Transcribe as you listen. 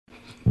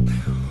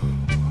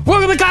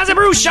the Cos and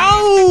Brew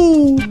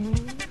Show.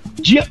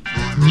 Yep.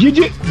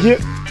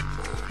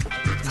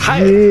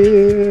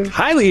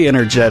 Highly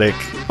energetic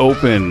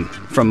open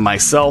from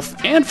myself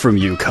and from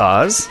you,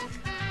 Cos.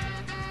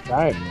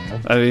 Right,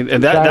 man. I mean,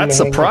 and that's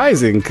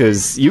surprising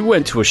because you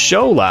went to a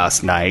show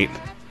last night.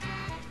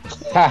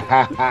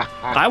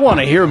 I want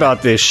to hear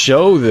about this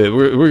show. That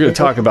we're going to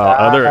talk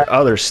about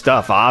other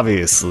stuff,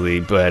 obviously.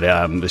 But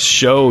the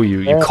show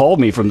you called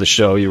me from the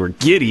show. You were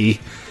giddy,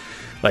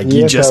 like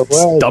you just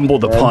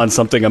stumbled upon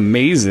something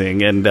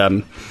amazing, and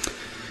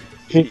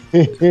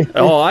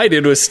all I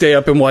did was stay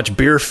up and watch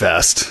Beer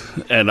Fest,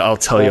 and I'll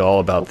tell you all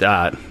about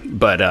that.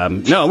 But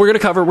no, we're gonna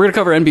cover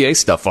NBA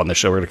stuff on the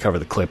show. We're gonna cover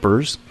the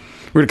Clippers.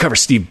 We're gonna cover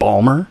Steve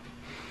Ballmer.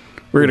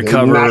 We're gonna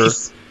cover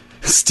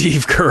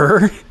Steve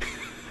Kerr.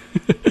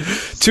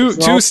 Two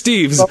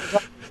Steves,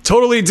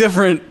 totally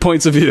different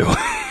points of view.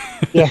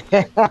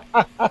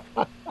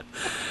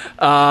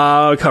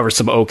 Cover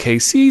some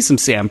OKC, some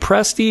Sam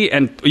Presti,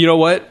 and you know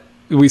what?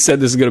 We said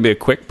this is going to be a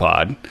quick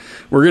pod.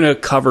 We're going to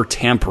cover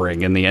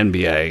tampering in the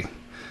NBA.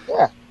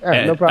 Yeah,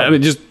 no problem. I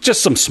mean,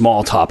 just some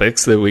small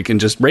topics that we can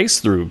just race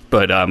through.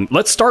 But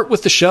let's start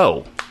with the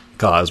show.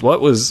 Cause what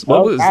was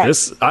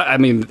this? I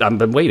mean, I've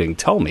been waiting.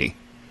 Tell me.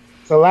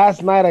 So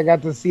last night I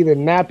got to see the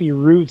Nappy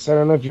Roots. I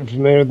don't know if you're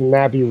familiar with the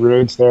Nappy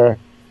Roots. They're a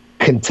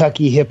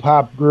Kentucky hip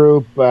hop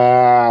group.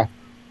 I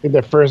think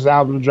their first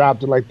album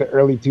dropped in like the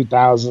early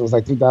 2000s,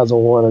 like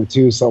 2001 or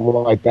 2, something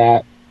like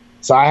that.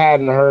 So I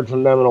hadn't heard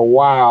from them in a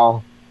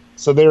while.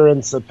 So they're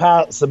in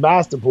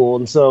Sebastopol.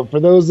 And so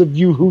for those of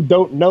you who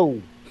don't know,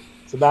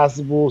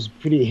 Sebastopol is a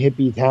pretty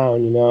hippie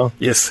town, you know?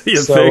 Yes,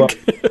 you think?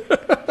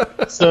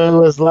 So it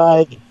was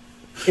like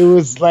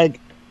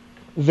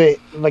the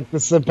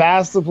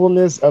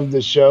Sebastopolness of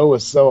the show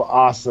was so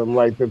awesome.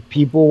 Like the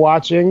people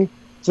watching.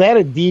 So they had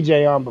a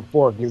DJ on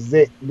before because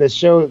the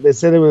show, they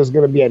said it was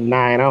going to be at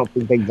 9. I don't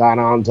think they got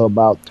on until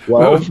about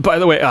 12. By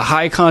the way, a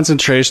high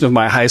concentration of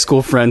my high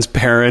school friends'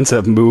 parents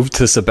have moved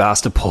to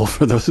Sebastopol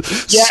for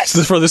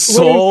the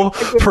sole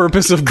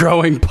purpose of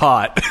growing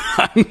pot.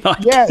 I'm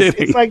not kidding.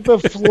 It's like the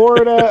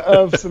Florida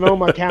of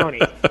Sonoma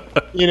County.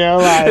 You know,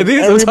 like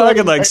these are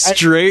talking like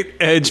straight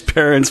edge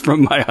parents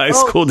from my high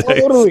school days.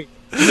 Totally.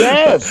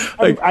 Yes.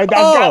 I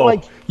got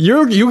like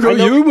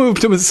you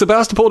moved to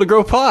Sebastopol to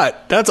grow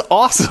pot. That's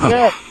awesome.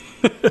 Yeah.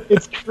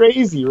 It's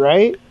crazy,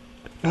 right?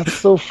 That's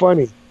so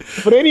funny.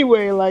 But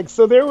anyway, like,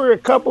 so there were a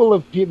couple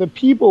of the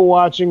people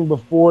watching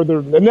before the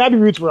Nappy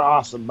Roots were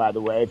awesome, by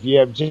the way. If you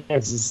have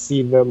chances to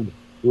see them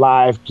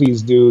live,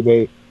 please do.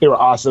 They were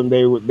awesome.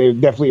 They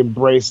definitely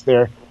embraced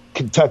their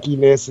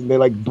Kentucky-ness, and they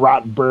like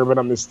brought bourbon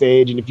on the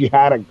stage. And if you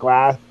had a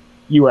glass,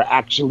 they were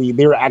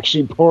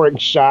actually pouring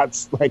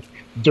shots like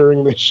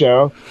during the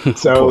show.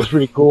 So it was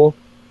pretty cool.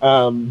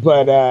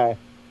 But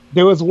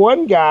there was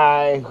one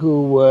guy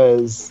who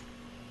was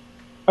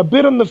a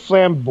bit on the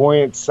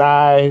flamboyant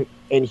side,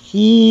 and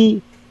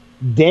he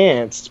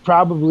danced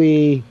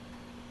probably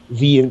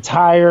the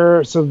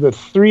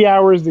 3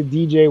 hours the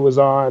DJ was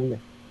on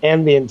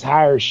and the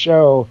entire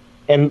show,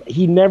 and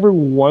he never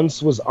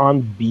once was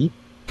on beat.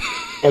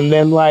 And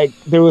then like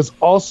he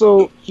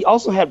also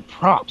had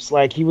props,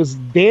 like he was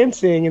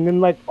dancing, and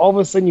then like all of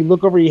a sudden you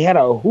look over, he had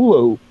a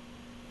hula hoop,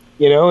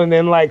 you know, and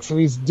then like so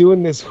he's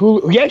doing this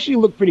hula. He actually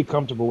looked pretty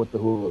comfortable with the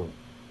hula hoop.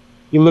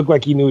 He looked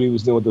like he knew what he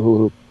was doing with the hula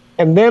hoop.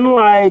 And then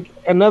like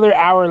another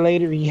hour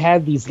later, he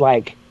had these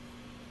like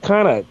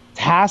kind of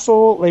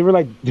tassel. They were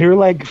like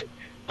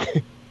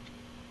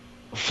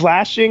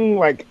flashing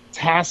like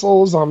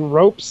tassels on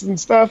ropes and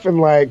stuff, and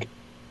like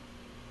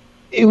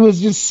it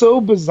was just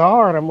so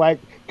bizarre. And I'm like,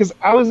 because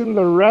I was in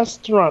the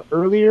restaurant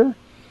earlier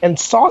and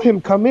saw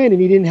him come in,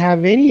 and he didn't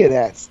have any of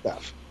that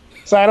stuff.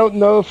 So I don't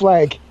know if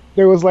like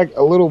there was like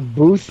a little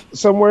booth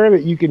somewhere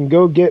that you can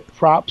go get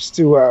props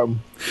to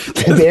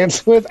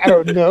dance with. I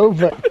don't know,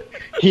 but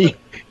he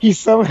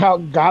somehow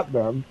got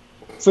them.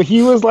 So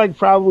he was like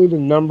probably the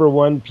number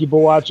one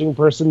people watching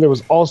person. There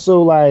was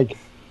also like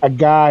a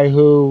guy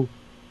who,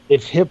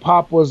 if hip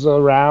hop was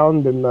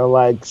around in the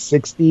like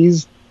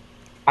 60s,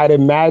 I'd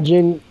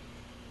imagine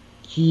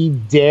he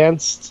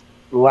danced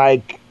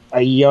like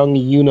a young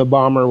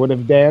Unabomber would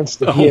have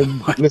danced if he had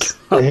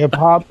listened to hip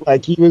hop.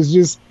 Like he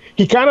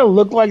kind of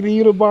looked like the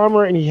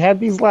Unabomber, and he had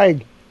these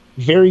like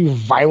very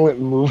violent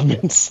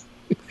movements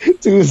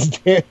to his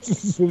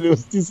dances, and it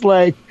was just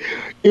like,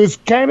 it was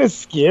kind of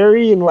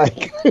scary, and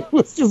like it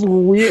was just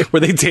weird. Were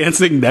they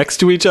dancing next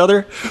to each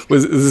other?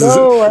 Was this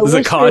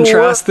a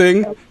contrast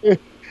thing?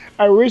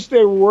 I wish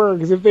they were,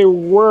 because if they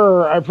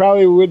were, I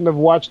probably wouldn't have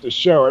watched the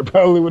show. I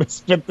probably would have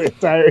spent the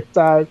entire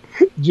time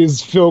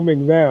just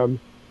filming them.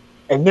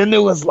 And then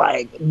there was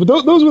like,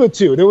 those were the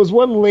two. There was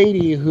one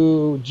lady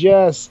who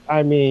just,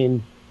 I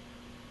mean,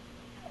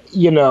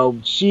 you know,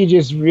 she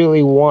just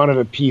really wanted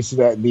a piece of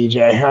that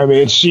DJ. I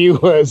mean,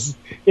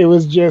 it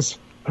was just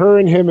her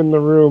and him in the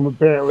room,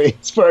 apparently,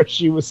 as far as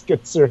she was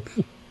concerned.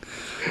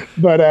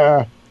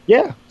 But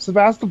yeah,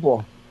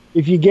 Sebastopol.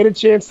 If you get a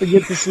chance to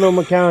get to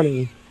Sonoma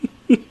County,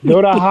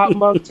 Go to Hop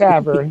Monk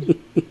Tavern.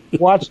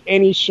 Watch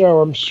any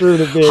show. I'm sure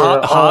that they're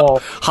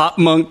Hop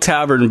Monk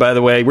Tavern, by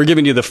the way. We're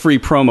giving you the free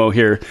promo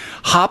here.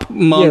 Hop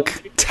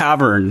Monk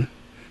Tavern.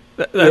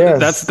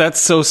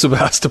 That's so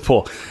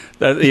Sebastopol.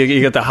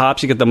 You get the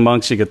hops, you get the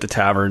monks, you get the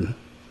tavern.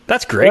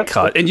 That's great,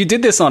 cut. And you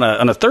did this on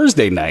a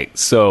Thursday night,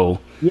 so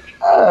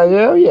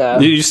yeah.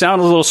 You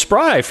sound a little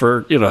spry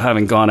for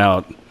having gone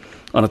out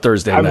on a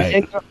Thursday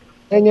night.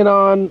 Hanging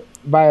on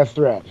by a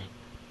thread.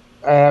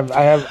 I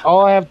have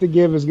all I have to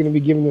give is going to be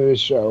given to this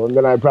show, and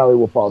then I probably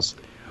will fall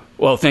asleep.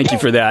 Well, thank you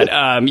for that.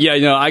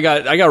 I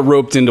got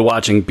roped into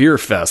watching Beer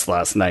Fest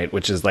last night,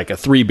 which is like a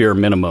 3 beer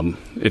minimum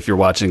if you're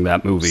watching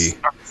that movie.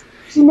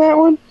 Seen that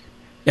one?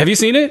 Have you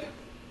seen it?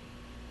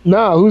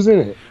 No, who's in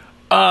it?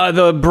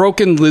 The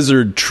Broken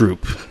Lizard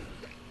Troupe.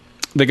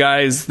 The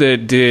guys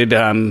that did,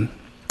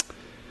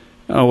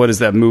 what is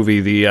that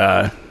movie?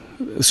 The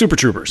Super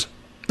Troopers.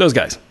 Those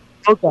guys.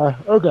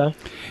 Okay.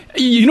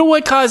 You know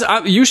what,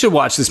 Kaz? You should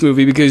watch this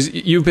movie because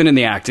you've been in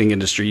the acting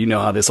industry. You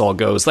know how this all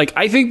goes. Like,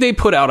 I think they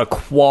put out a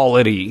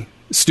quality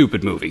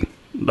stupid movie.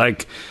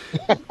 Like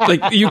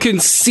you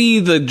can see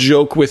the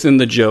joke within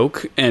the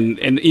joke, and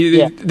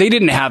they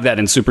didn't have that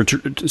in Super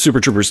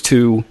Troopers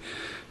 2.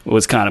 It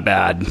was kind of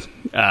bad.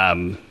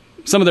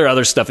 Some of their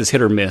other stuff is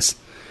hit or miss.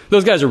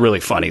 Those guys are really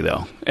funny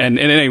though. And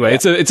anyway,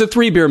 it's a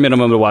 3 beer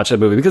minimum to watch that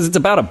movie because it's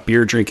about a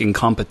beer drinking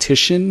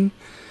competition.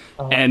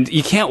 And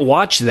you can't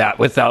watch that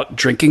without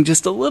drinking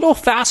just a little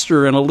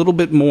faster and a little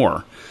bit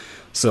more.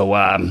 So,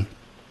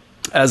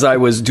 as I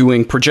was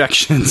doing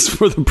projections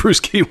for the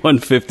Brewski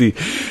 150,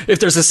 if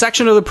there's a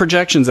section of the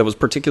projections that was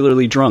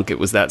particularly drunk, it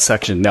was that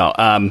section.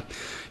 No,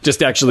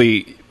 just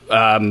actually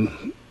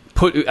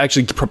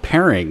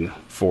preparing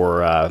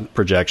for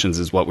projections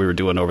is what we were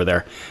doing over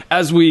there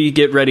as we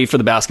get ready for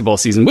the basketball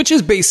season, which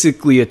is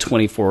basically a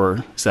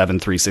 24/7,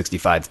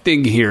 365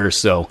 thing here.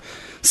 So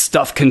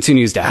stuff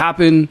continues to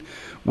happen.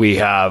 We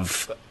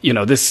have,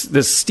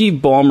 this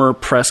Steve Ballmer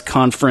press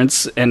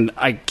conference, and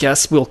I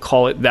guess we'll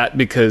call it that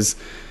because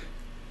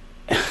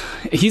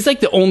he's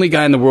like the only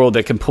guy in the world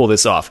that can pull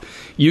this off.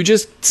 You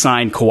just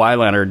signed Kawhi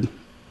Leonard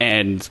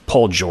and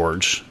Paul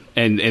George,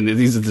 and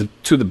these are the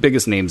two of the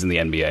biggest names in the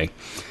NBA.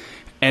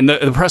 And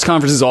the press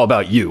conference is all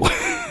about you.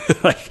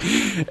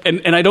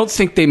 and I don't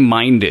think they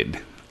minded.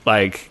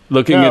 Like,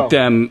 looking at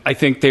them, I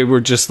think they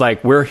were just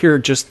like, we're here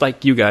just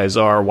like you guys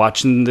are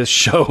watching this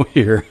show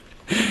here.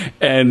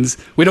 And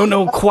we don't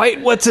know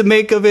quite what to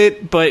make of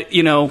it, but,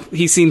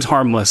 he seems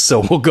harmless,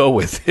 so we'll go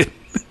with it.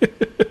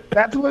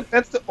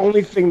 That's the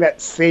only thing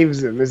that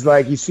saves him, is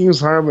like, he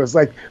seems harmless.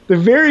 Like, the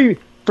very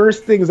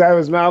first things out of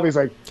his mouth, he's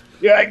like,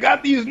 yeah, I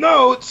got these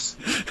notes.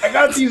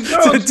 Did he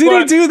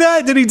do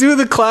that? Did he do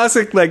the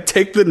classic, like,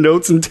 take the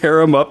notes and tear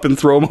them up and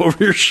throw them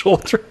over your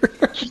shoulder?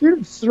 He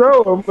didn't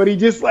throw them, but he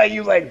was like,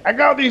 I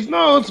got these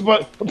notes,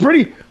 but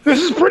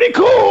this is pretty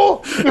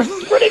cool.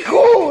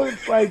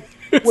 It's like,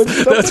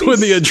 that's when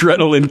the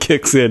adrenaline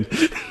kicks in.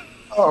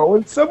 Oh,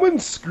 when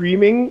someone's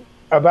screaming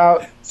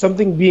about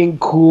something being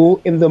cool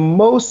in the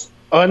most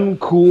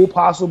uncool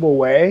possible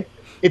way,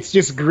 it's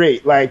just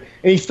great. Like,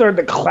 and he started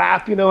to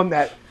clap, and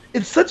that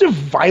it's such a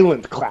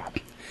violent clap.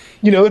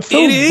 It's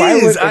so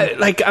violent.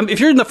 If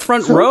you're in the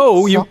front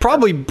row, you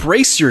probably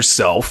brace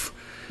yourself.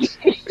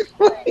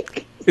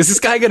 Is this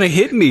guy going to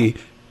hit me?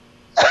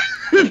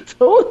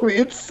 Totally.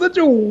 It's such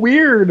a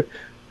weird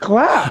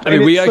clap. I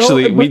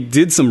mean, we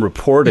did some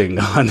reporting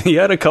on. He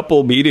had a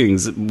couple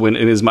meetings in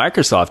his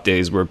Microsoft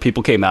days where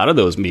people came out of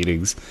those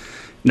meetings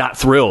not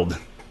thrilled,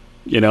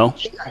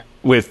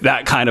 with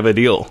that kind of a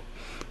deal.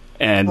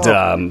 And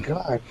my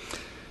God.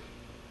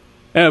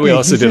 And we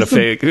also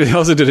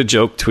did a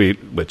joke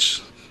tweet,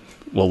 which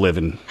will live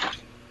in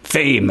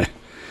fame.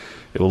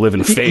 It will live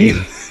in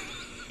fame.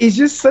 He's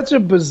just such a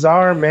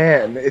bizarre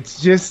man.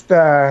 It's just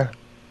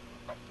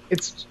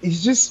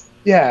he's just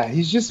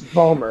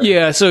Ballmer.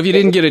 Yeah, so if you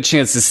didn't get a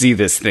chance to see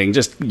this thing,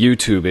 just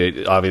YouTube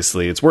it.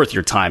 Obviously, it's worth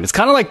your time. It's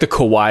kind of like the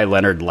Kawhi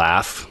Leonard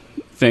laugh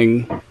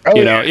thing.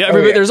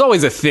 There's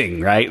always a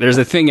thing, right? There's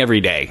a thing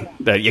every day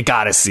that you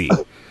got to see.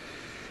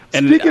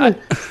 And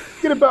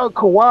Speaking about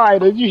Kawhi,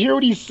 did you hear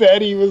what he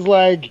said? He was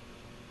like,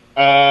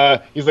 I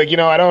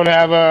don't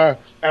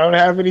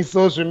have any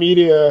social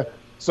media,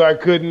 so I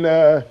couldn't.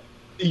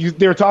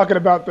 They were talking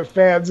about the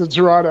fans in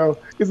Toronto.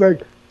 He's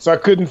like, so I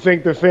couldn't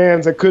thank the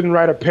fans. I couldn't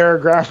write a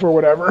paragraph or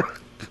whatever.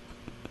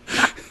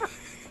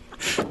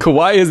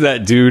 Kawhi is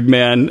that dude,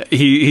 man.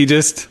 He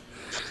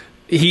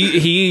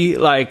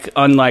like,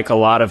 unlike a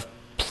lot of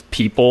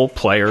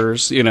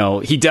players,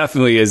 he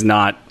definitely is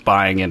not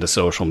buying into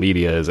social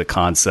media as a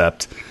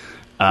concept.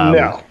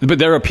 No. But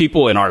there are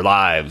people in our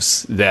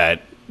lives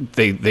that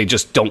they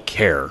just don't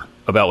care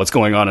about what's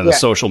going on in the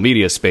social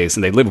media space,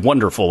 and they live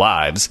wonderful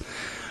lives.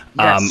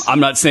 Yes. I'm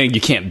not saying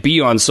you can't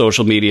be on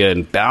social media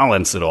and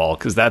balance it all,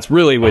 because that's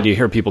really when you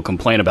hear people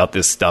complain about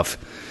this stuff.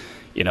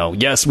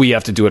 Yes, we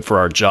have to do it for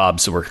our job,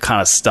 so we're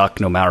kind of stuck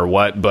no matter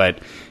what. But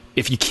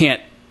if you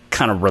can't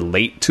kind of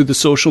relate to the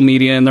social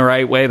media in the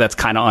right way, that's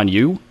kind of on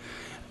you.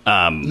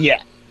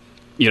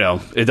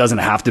 It doesn't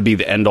have to be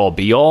the end all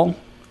be all.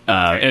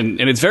 and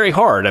it's very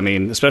hard. I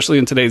mean, especially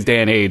in today's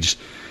day and age,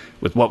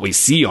 with what we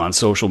see on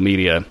social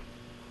media,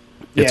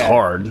 it's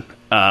hard.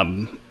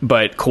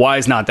 But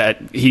Kawhi's not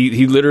that.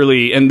 He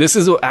literally, and this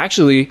is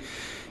actually,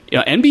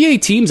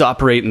 NBA teams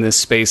operate in this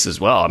space as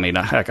well. I mean,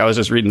 heck, I was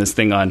just reading this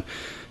thing on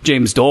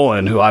James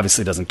Dolan, who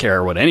obviously doesn't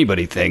care what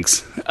anybody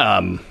thinks.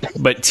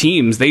 But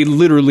teams, they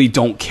literally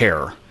don't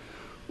care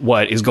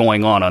what is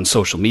going on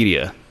social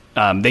media.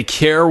 They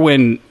care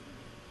when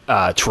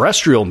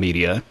terrestrial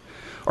media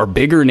or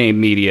bigger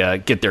name media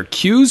get their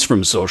cues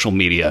from social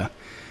media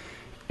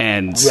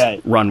and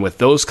run with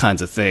those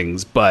kinds of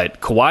things.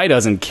 But Kawhi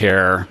doesn't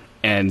care,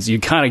 and you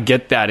kind of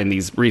get that in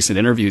these recent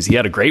interviews. He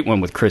had a great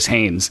one with Chris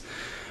Haynes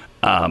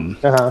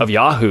of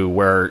Yahoo,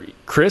 where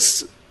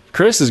Chris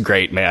is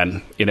great,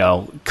 man.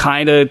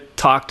 Kind of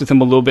talked with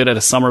him a little bit at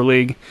a summer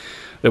league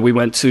that we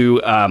went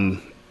to.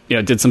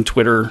 Did some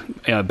Twitter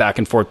back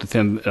and forth with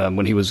him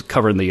when he was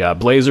covering the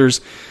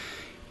Blazers.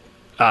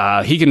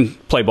 He can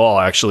play ball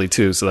actually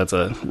too, so that's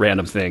a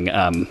random thing.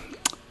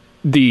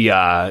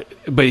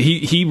 But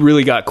he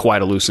really got Kawhi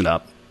to loosen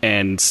up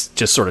and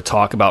just sort of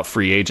talk about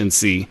free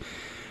agency.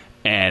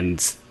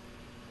 And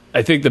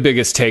I think the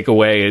biggest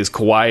takeaway is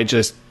Kawhi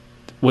just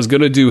was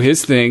going to do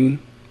his thing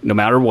no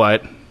matter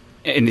what.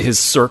 And his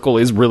circle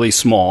is really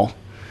small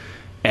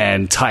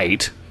and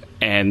tight,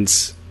 and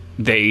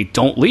they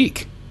don't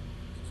leak.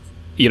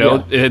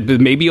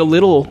 Maybe a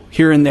little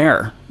here and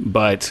there,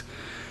 but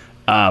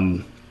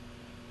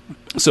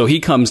so he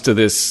comes to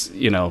this,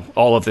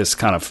 all of this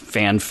kind of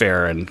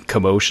fanfare and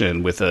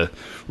commotion with a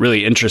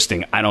really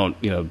interesting, I don't,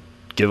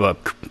 give a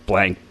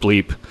blank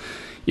bleep,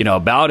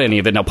 about any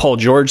of it. Now, Paul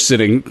George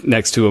sitting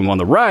next to him on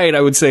the right,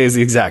 I would say is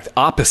the exact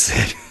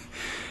opposite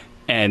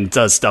and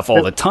does stuff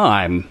all the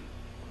time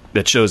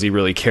that shows he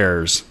really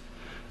cares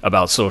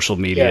about social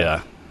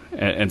media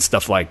and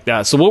stuff like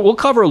that. So we'll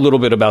cover a little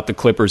bit about the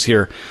Clippers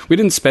here. We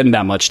didn't spend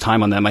that much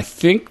time on them. I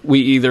think we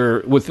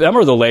either, with them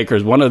or the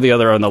Lakers, one or the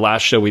other, on the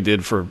last show we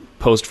did for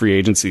post-free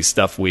agency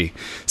stuff, we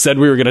said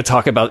we were going to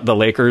talk about the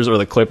Lakers or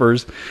the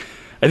Clippers.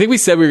 I think we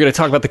said we were going to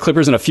talk about the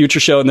Clippers in a future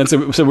show, and then said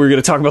we were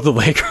going to talk about the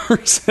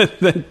Lakers, and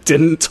then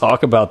didn't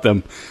talk about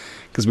them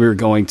because we were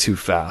going too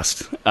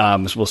fast.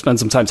 So we'll spend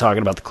some time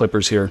talking about the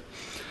Clippers here.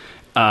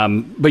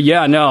 But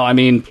yeah, no, I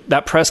mean,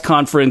 that press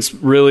conference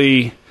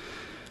really,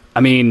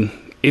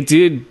 it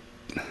did.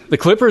 The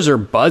Clippers are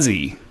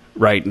buzzy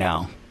right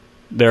now.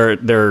 They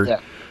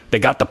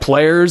got the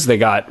players. They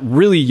got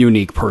really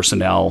unique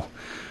personnel.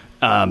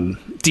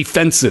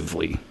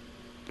 Defensively,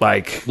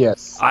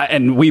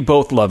 and we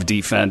both love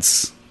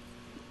defense.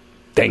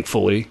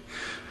 Thankfully,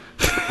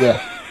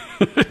 yeah.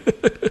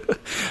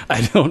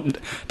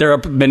 There are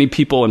many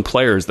people and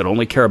players that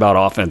only care about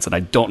offense, and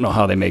I don't know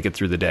how they make it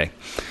through the day.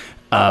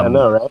 I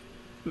know, right?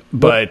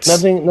 But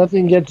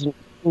nothing gets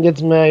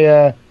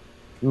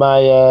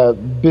my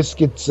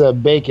biscuits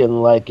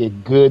bacon like a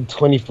good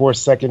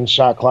 24-second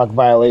shot clock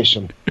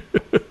violation.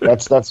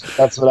 That's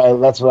what I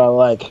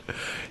like.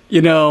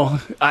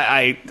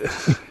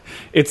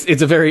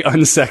 It's a very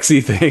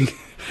unsexy thing,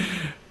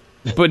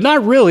 but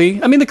not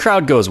really. I mean, the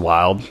crowd goes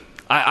wild.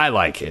 I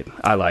like it.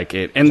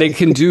 And they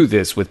can do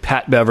this with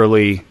Pat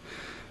Beverly.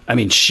 I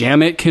mean,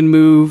 Shamet can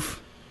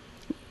move.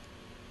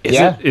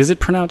 Is it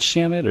pronounced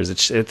Shamet, or is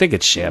it? I think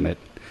it's Shamet.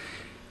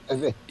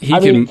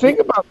 Think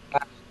about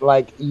that.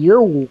 Like,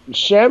 your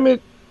Shamet.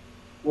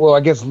 Well,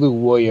 I guess Lou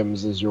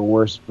Williams is your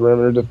worst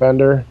perimeter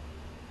defender.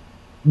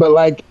 But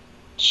like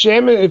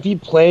Shamet, if he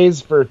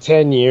plays for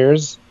 10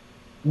 years,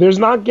 there's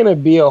not going to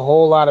be a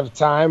whole lot of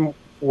time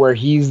where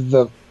he's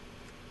the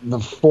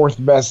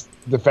fourth best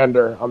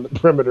defender on the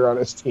perimeter on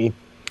his team.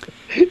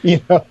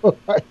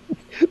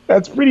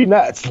 That's pretty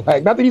nuts.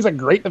 Like, not that he's a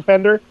great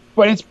defender,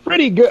 but it's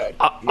pretty good.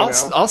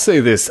 I'll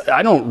say this.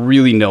 I don't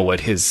really know what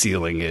his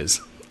ceiling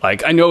is.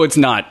 Like, I know it's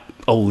not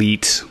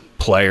elite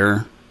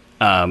player.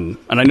 And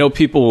I know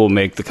people will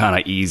make the kind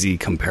of easy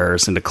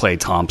comparison to Klay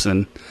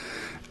Thompson.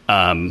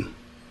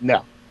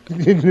 No.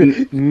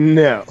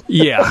 No.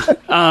 Yeah.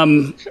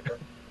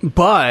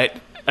 But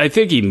I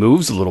think he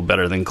moves a little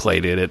better than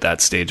Klay did at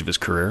that stage of his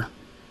career.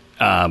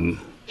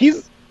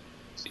 He's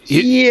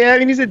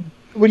a.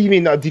 What do you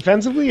mean,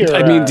 defensively?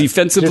 Or,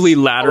 defensively,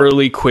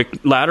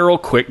 lateral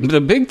quick.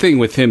 The big thing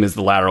with him is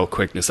the lateral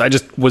quickness. I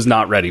just was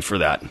not ready for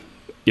that.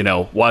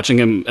 Watching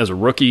him as a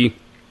rookie,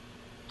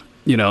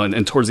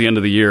 and towards the end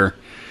of the year,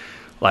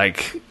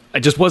 like,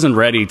 I just wasn't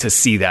ready to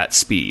see that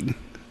speed.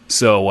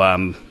 So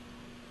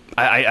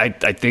I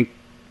think,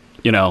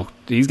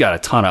 he's got a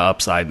ton of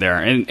upside there,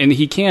 and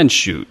he can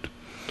shoot.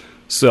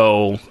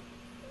 So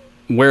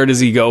where does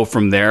he go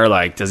from there?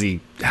 Like, does he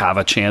have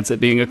a chance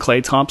at being a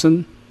Klay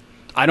Thompson?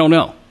 I don't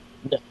know.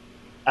 Yeah,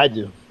 I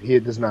do. He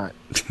does not.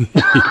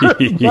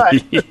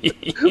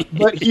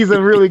 but he's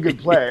a really good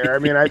player. I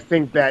mean, I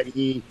think that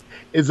he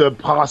is a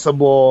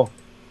possible.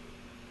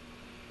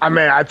 I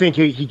mean, I think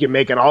he can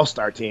make an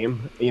all-star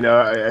team,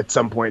 at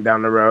some point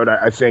down the road.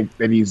 I think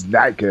that he's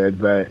that good,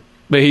 but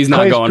he's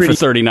not going for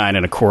 39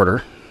 and a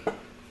quarter.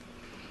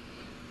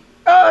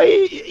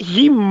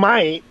 He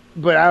might,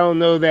 but I don't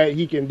know that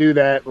he can do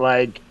that.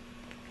 Like,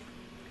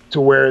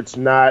 to where it's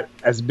not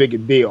as big a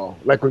deal.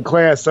 Like when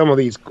Clay has some of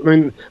these, I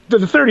mean,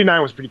 the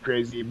 39 was pretty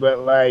crazy, but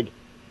like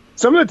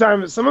some of the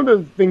time, some of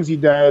the things he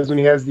does when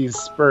he has these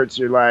spurts,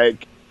 you're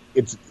like,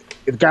 it's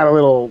got a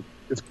little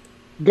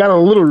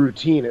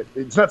routine.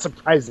 It's not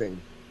surprising.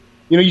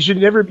 You know, you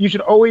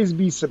should always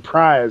be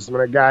surprised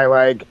when a guy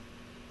like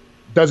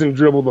doesn't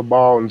dribble the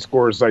ball and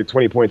scores like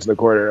 20 points in the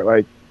quarter.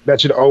 Like that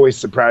should always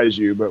surprise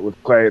you. But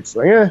with Clay, it's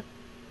like,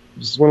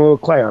 just want a little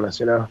Clay on us,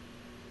 you know.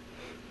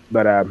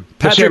 But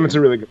Shamet's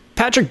a really good.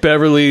 Patrick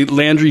Beverley,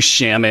 Landry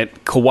Shamet,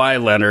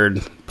 Kawhi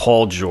Leonard,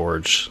 Paul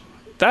George.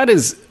 That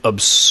is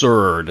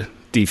absurd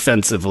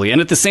defensively,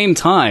 and at the same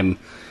time,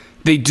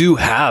 they do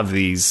have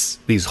these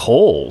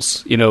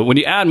holes. You know, when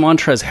you add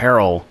Montrezl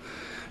Harrell,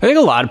 I think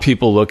a lot of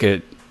people look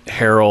at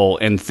Harrell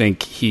and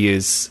think he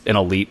is an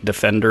elite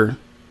defender,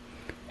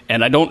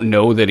 and I don't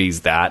know that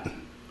he's that.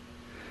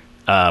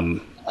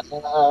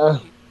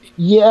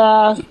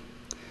 Yeah.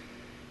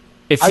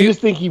 I just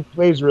think he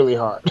plays really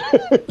hard.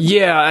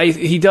 Yeah,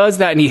 he does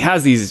that, and he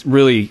has these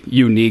really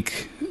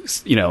unique,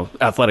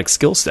 athletic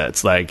skill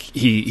sets. Like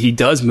he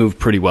does move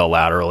pretty well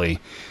laterally.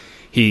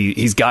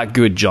 He's got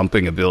good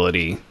jumping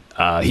ability.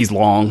 He's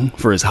long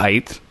for his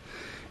height,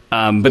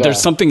 but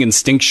there's something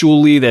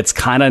instinctually that's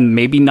kind of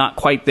maybe not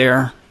quite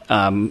there,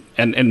 and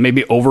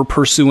maybe over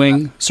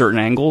pursuing certain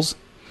angles.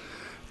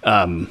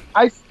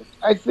 I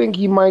think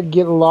he might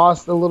get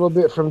lost a little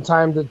bit from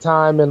time to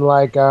time in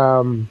like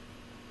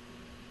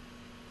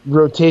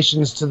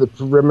rotations to the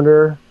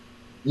perimeter.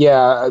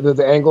 Yeah,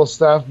 the angle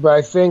stuff. But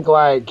I think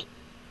like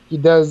he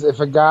does,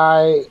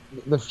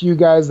 the few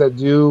guys that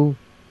do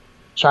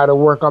try to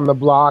work on the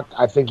block,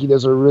 I think he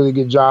does a really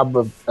good job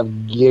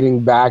of getting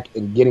back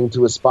and getting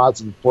to his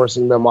spots and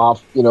forcing them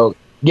off,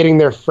 getting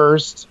there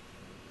first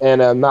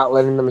and not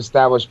letting them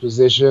establish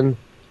position.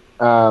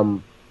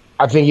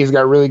 I think he's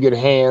got really good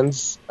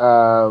hands.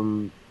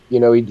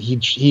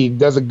 He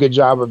does a good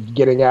job of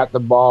getting at the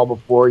ball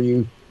before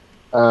you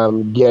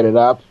get it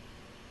up.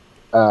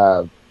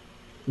 But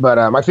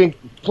I think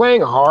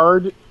playing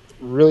hard,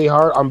 really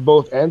hard on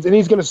both ends, and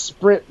he's going to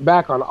sprint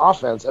back on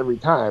offense every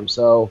time.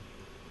 So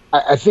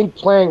I think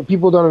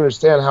people don't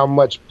understand how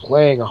much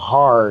playing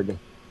hard,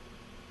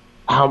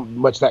 how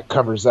much that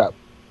covers up,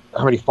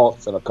 how many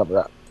faults that'll cover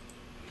up.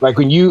 Like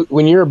when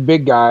you're a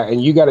big guy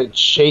and you got to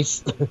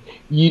chase,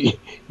 you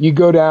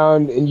go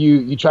down and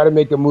you try to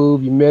make a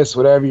move, you miss,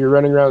 whatever, you're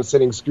running around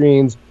setting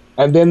screens,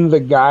 and then the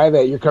guy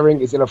that you're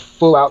covering is in a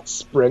full out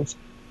sprint,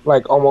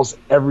 like almost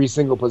every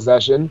single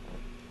possession.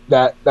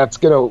 That's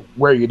gonna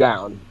wear you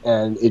down,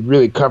 and it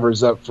really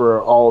covers up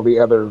for all the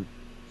other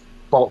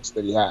faults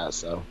that he has.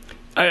 So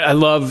I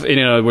love,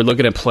 we're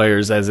looking at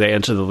players as they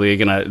enter the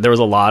league, and there was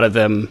a lot of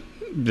them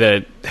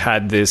that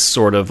had this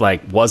sort of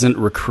like wasn't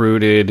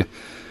recruited.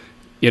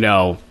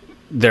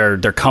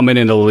 They're coming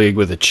into the league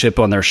with a chip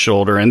on their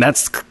shoulder, and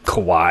that's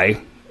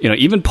Kawhi.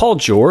 Even Paul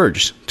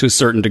George to a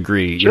certain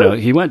degree. Sure.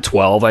 He went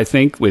 12, I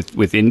think,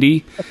 with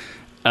Indy.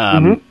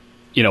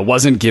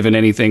 Wasn't given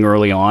anything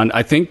early on.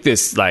 I think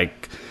this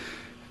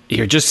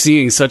you're just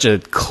seeing such a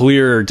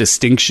clear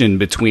distinction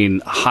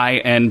between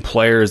high-end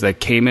players that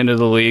came into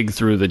the league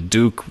through the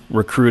Duke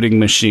recruiting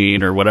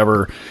machine or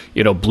whatever,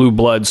 blue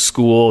blood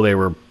school. They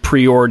were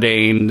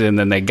preordained, and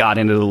then they got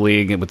into the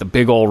league with a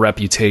big old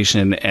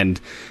reputation, and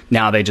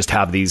now they just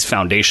have these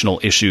foundational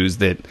issues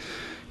that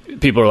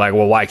people are like,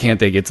 well, why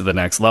can't they get to the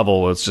next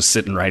level? Well, it's just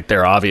sitting right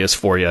there, obvious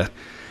for you.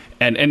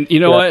 And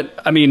you know what?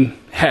 I mean,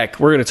 heck,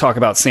 we're going to talk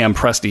about Sam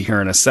Presti here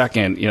in a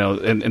second,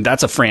 and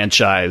that's a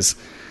franchise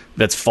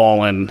that's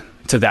fallen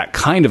to that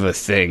kind of a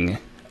thing,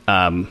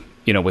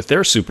 with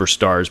their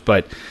superstars.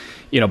 But,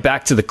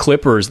 back to the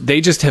Clippers,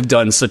 they just have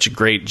done such a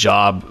great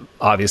job,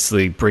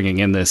 obviously, bringing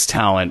in this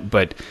talent,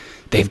 but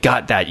they've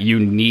got that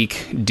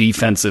unique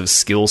defensive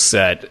skill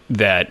set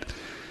that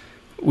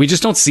we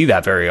just don't see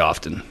that very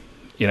often.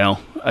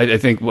 I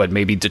think,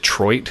 maybe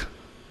Detroit,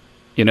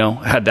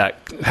 had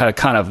a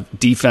kind of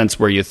defense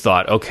where you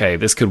thought, okay,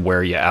 this could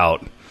wear you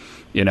out,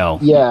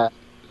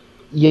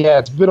 Yeah,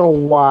 it's been a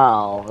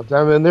while.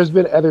 I mean, there's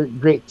been other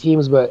great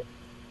teams, but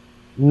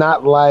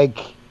not like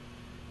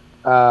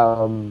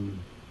they're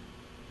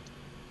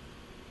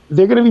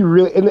going to be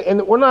really.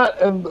 And we're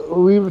not. And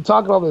we were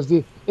talking all this.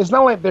 It's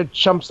not like they're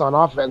chumps on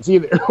offense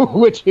either,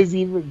 which is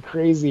even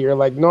crazier.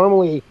 Like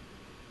normally,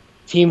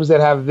 teams that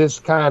have this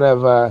kind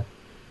of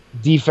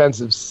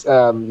defensive,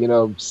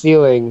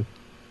 ceiling,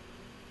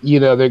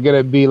 they're going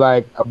to be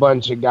like a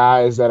bunch of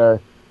guys that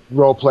are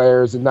role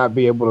players and not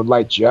be able to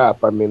light you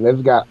up. I mean,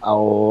 they've got a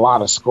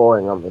lot of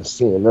scoring on this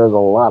team. There's a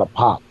lot of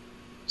pop.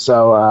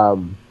 So,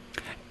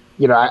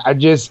 I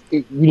just,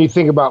 when you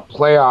think about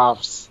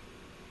playoffs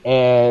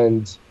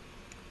and,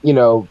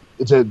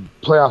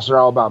 playoffs are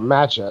all about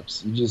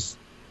matchups.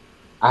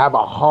 I have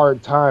a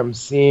hard time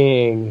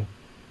seeing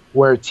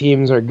where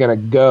teams are going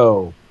to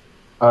go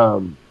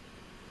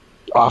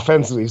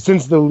offensively,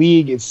 since the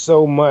league is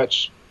so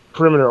much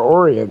perimeter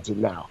oriented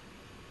now.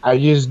 I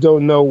just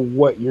don't know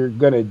what you're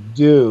going to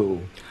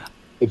do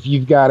if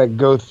you've got to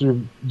go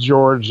through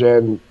George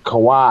and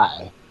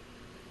Kawhi,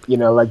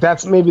 Like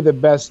that's maybe the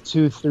best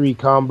 2-3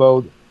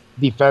 combo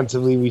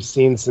defensively we've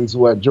seen since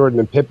Jordan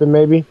and Pippen,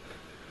 maybe.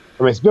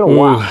 I mean, it's been a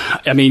while.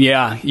 I mean,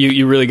 yeah,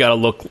 you really got to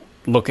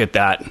look at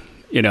that.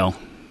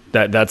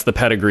 That's the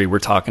pedigree we're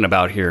talking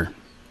about here,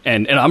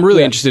 and I'm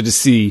really interested to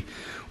see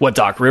what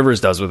Doc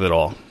Rivers does with it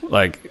all.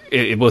 Like,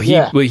 will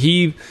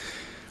he?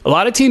 A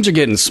lot of teams are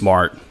getting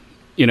smart.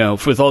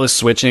 With all this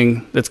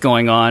switching that's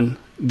going on,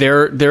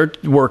 they're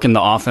working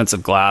the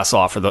offensive glass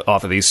off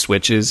of these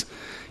switches.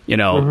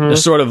 They're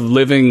sort of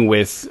living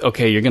with,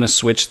 okay, you're going to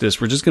switch this.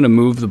 We're just going to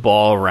move the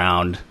ball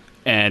around,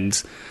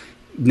 and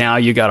now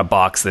you got to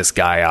box this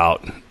guy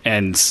out.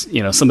 And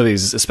some of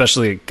these,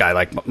 especially a guy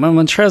like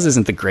Montrez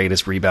isn't the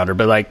greatest rebounder,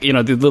 but like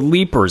the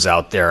leapers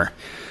out there.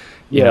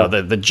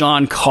 The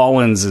John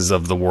Collinses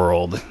of the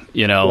world,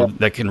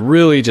 that can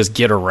really just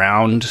get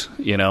around,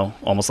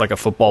 almost like a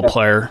football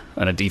player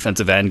on a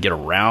defensive end, get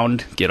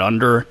around, get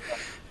under,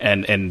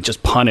 and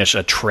just punish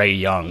a Trae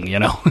Young,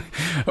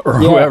 or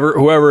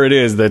whoever it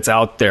is that's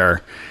out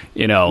there,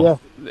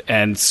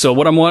 And so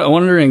what I'm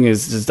wondering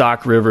is, does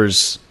Doc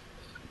Rivers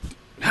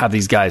have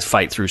these guys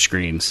fight through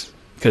screens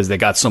because they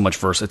got so much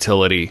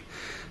versatility?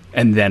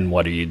 And then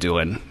what are you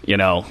doing?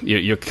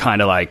 You're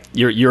kind of like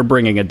you're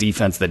bringing a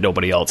defense that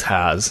nobody else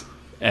has,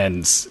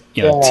 and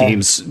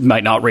teams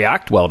might not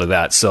react well to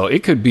that. So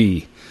it could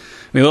be,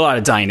 a lot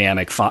of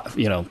dynamic,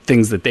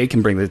 things that they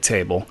can bring to the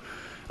table.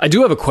 I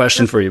do have a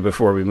question for you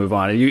before we move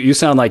on. You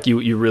sound like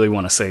you really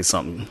want to say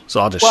something, so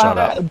I'll just shut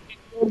up.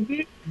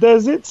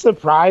 Does it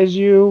surprise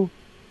you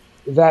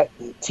that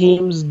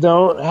teams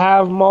don't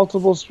have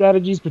multiple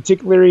strategies,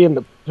 particularly in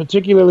the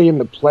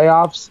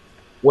playoffs?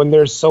 When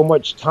there's so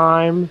much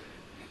time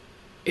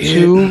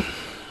to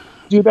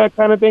do that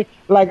kind of thing,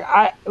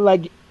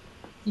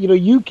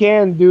 you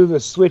can do the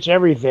switch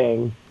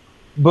everything,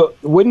 but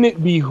wouldn't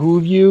it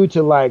behoove you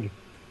to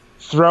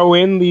throw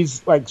in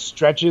these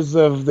stretches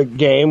of the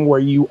game where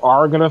you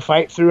are gonna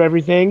fight through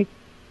everything,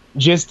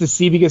 just to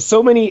see, because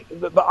so many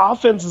the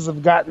offenses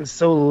have gotten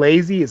so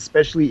lazy,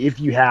 especially if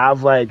you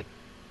have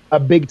a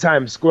big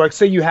time score.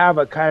 Say you have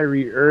a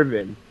Kyrie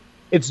Irving,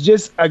 it's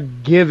just a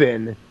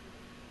given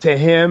to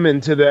him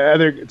and to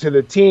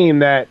the team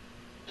that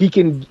he's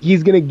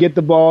going to get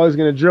the ball, he's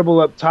going to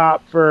dribble up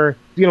top he's going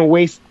to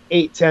waste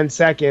 8-10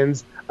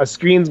 seconds, a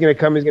screen's going to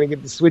come, he's going to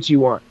get the switch he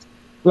wants.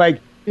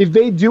 If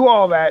they do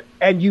all that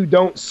and you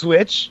don't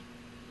switch,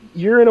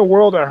 you're in a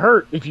world of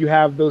hurt if you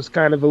have those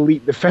kind of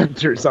elite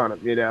defenders on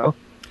them,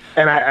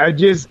 And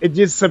it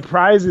just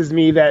surprises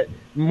me that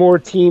more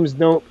teams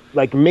don't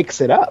mix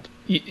it up.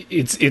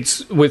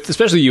 It's with,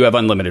 especially you have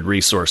unlimited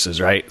resources,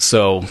 right?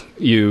 So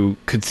you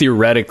could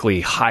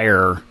theoretically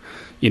hire,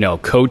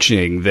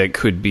 coaching that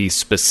could be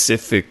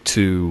specific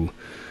to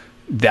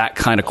that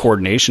kind of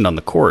coordination on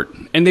the court,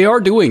 and they are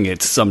doing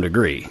it to some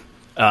degree.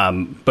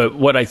 But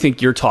what I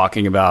think you're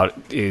talking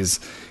about is,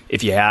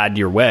 if you had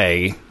your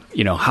way,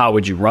 how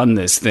would you run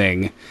this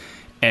thing?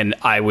 And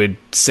I would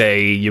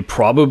say you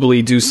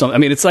probably do something. I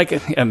mean, it's like,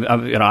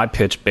 I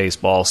pitch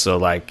baseball,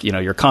 so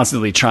you're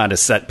constantly trying to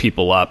set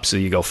people up. So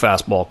you go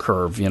fastball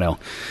curve,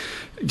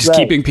 just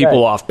keeping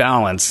people off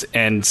balance.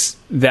 And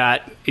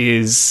that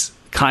is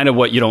kind of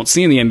what you don't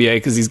see in the NBA,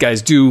 because these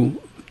guys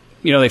do,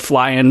 they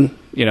fly in,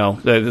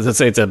 let's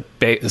say it's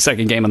a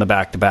second game on the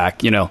back-to-back,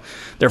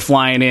 they're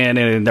flying in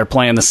and they're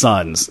playing the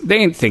Suns. They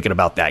ain't thinking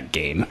about that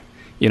game.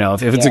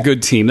 If it's a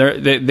good team,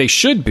 they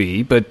should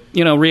be, but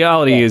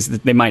reality is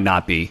that they might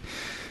not be.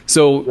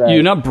 So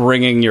you're not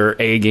bringing your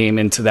A game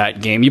into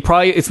that game.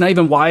 It's not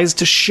even wise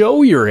to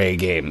show your A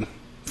game,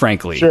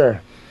 frankly. Sure.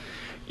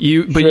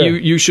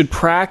 You should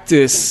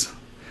practice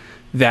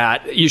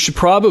that. You should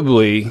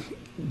probably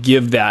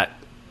give that,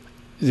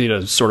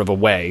 sort of a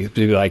way.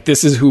 Be like,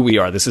 this is who we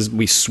are.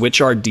 We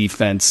switch our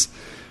defense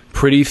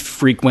pretty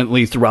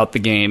frequently throughout the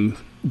game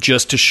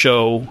just to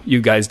show you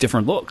guys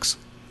different looks.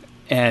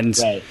 And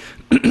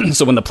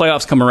so when the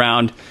playoffs come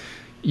around,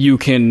 you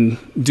can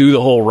do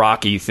the whole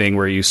Rocky thing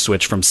where you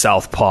switch from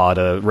southpaw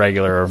to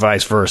regular or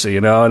vice versa,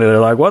 and they're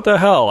like, what the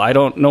hell? I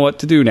don't know what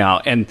to do now.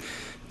 And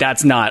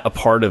that's not a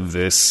part of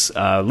this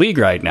league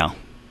right now,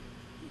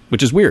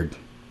 which is weird.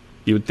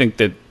 You would think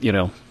that,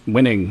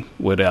 winning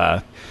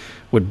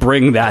would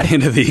bring that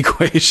into the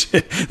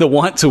equation. The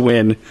want to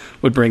win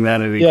would bring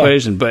that into the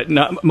equation. But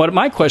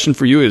my question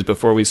for you is,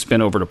 before we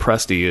spin over to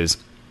Presti, is,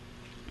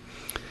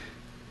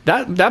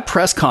 that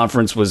press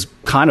conference was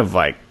kind of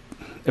it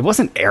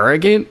wasn't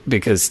arrogant,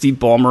 because Steve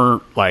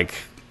Ballmer,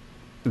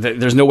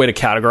 there's no way to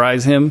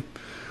categorize him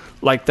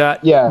like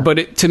that. Yeah.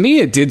 But to me,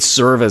 it did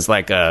serve as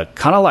a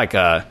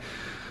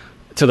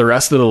to the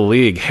rest of the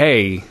league,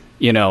 hey,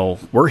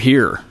 we're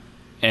here.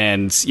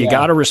 And you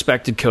got a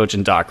respected coach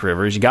in Doc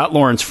Rivers. You got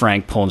Lawrence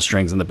Frank pulling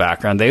strings in the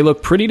background. They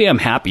look pretty damn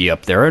happy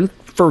up there, and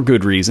for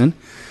good reason.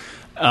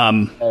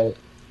 I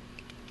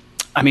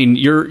mean,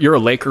 you're a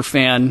Laker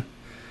fan.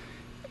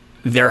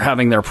 They're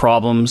having their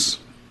problems.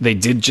 They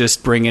did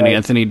just bring in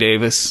Anthony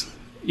Davis,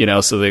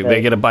 so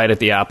they get a bite at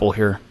the apple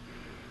here.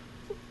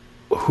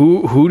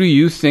 Who do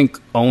you think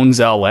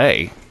owns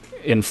LA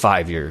in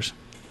 5 years?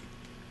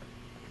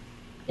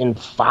 in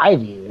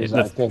 5 years,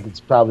 I think it's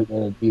probably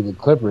going to be the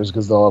Clippers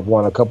because they'll have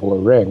won a couple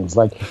of rings.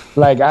 Like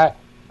I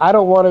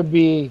don't want to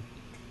be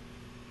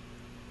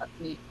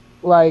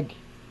like.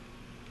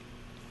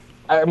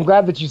 I'm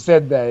glad that you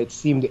said that it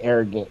seemed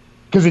arrogant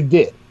because it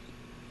did.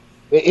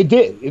 It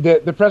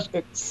did. The press.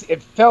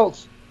 It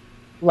felt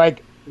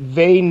like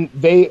they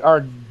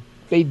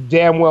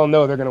damn well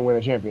know they're going to win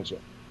a championship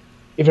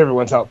if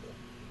everyone's healthy.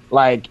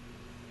 Like,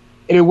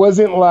 and it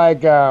wasn't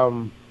like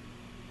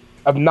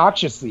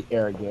obnoxiously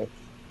arrogant,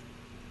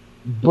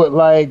 but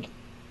like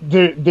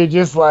they're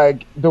just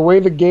like the way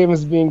the game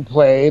is being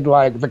played,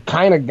 like the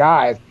kind of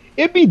guys.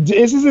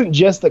 This isn't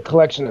just a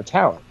collection of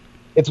talent.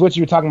 It's what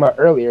you were talking about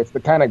earlier. It's the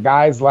kind of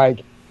guys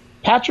like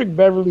Patrick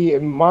Beverley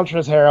and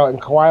Montrezl Harrell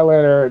and Kawhi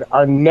Leonard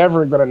are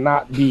never going to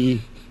not be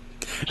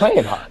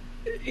playing hard.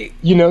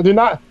 You know, they're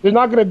not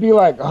going to be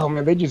like, oh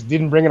man, they just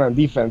didn't bring it on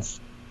defense.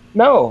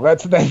 No,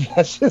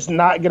 that's just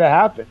not going to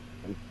happen.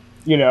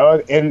 You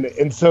know,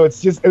 and so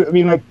it's just, I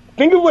mean, like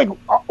think of like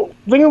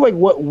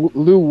what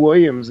Lou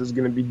Williams is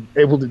going to be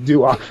able to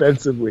do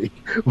offensively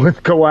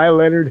with Kawhi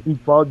Leonard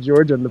and Paul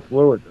George on the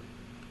floor with him.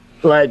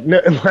 Like,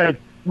 no, like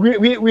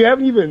we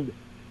haven't even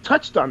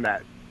touched on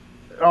that.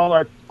 All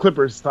our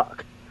Clippers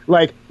talk.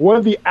 Like one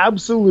of the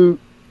absolute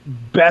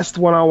best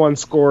one-on-one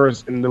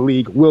scorers in the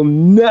league will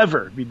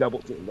never be double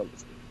teamed on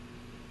this team,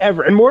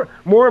 ever. And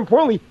more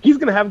importantly, he's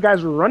going to have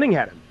guys running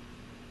at him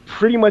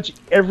pretty much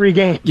every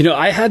game. You know,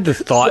 I had the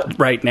thought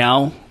right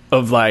now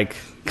of like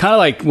kind of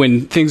like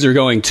when things are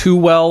going too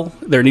well,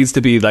 there needs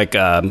to be like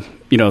some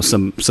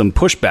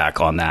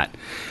pushback on that.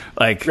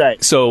 Like,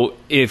 right. So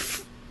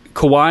if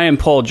Kawhi and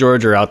Paul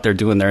George are out there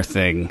doing their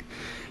thing,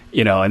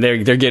 you know, and they're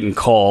getting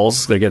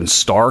calls, they're getting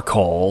star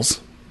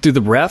calls. Do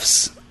the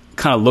refs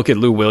kind of look at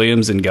Lou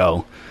Williams and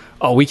go,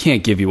 "Oh, we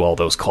can't give you all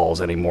those calls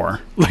anymore.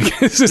 Like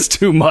this is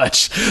too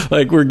much.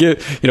 Like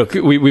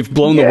we've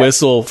blown the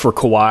whistle for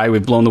Kawhi,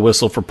 we've blown the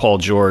whistle for Paul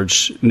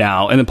George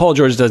now, and then Paul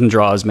George doesn't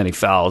draw as many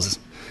fouls,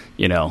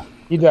 you know."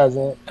 He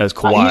doesn't. As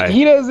Kawhi,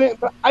 he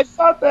doesn't. I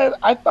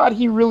thought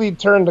he really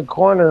turned a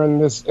corner in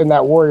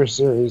that Warriors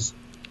series.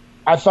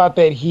 I thought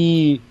that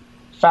he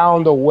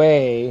found a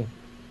way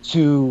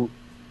to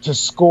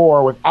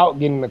score without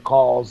getting the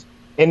calls,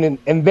 and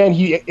then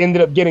he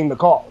ended up getting the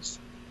calls.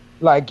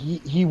 Like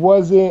he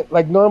wasn't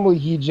like normally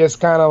he just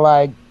kind of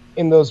like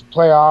in those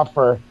playoff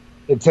or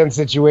intense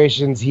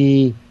situations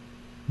he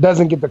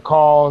doesn't get the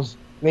calls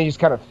and then he just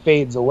kind of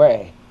fades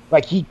away.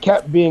 Like he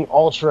kept being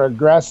ultra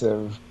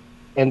aggressive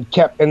and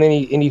then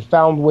he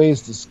found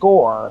ways to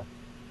score,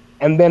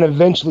 and then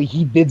eventually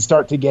he did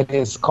start to get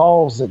his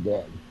calls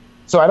again.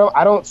 So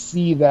I don't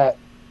see that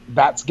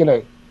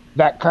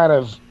kind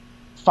of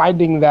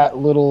finding that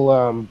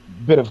little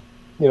bit of,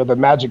 you know, the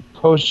magic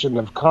potion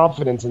of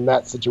confidence in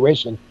that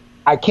situation.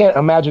 I can't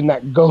imagine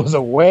that goes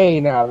away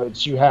now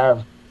that you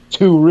have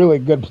two really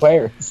good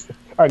players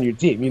on your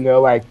team. You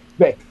know, like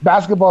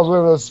basketball is one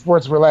of those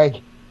sports where like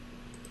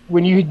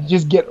when you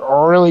just get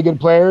really good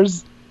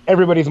players,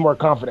 everybody's more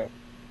confident.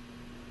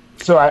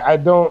 So I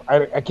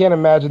can't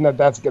imagine that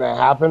that's going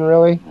to happen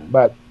really,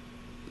 but.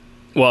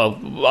 Well,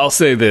 I'll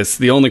say this.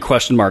 The only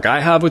question mark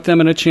I have with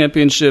them in a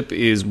championship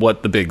is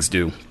what the bigs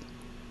do.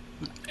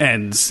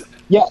 And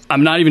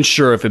I'm not even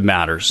sure if it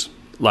matters.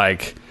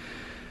 Like,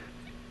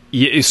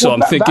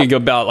 I'm thinking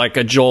about like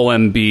a Joel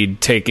Embiid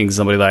taking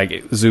somebody like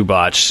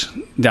Zubac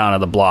down on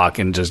the block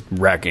and just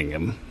wrecking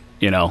him.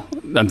 You know,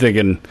 I'm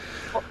thinking,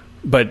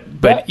 but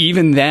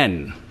even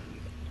then,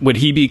 would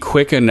he be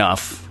quick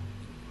enough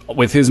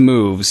with his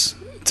moves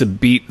to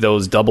beat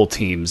those double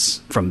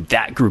teams from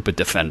that group of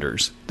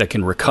defenders that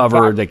can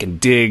recover, they can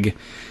dig?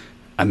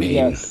 I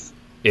mean,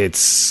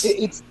 it's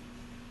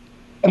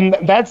and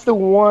that's the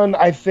one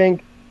I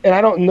think, and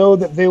I don't know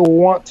that they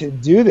want to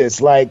do this.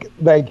 Like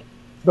the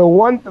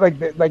one,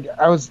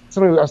 I was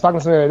talking to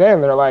somebody the other day,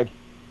 and they're like,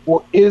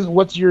 "Well,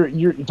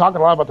 you're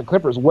talking a lot about the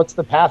Clippers. What's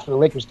the path for the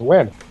Lakers to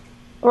win?" And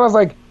I was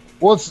like,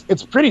 "Well,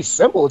 it's pretty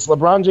simple. It's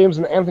LeBron James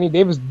and Anthony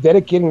Davis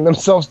dedicating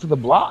themselves to the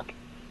block."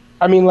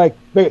 I mean, like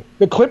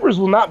the Clippers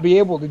will not be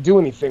able to do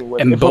anything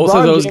with. And both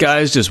of those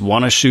guys just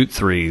want to shoot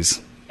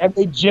threes. And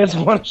they just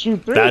want to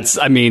shoot threes.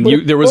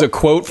 There was a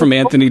quote from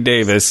Anthony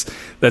Davis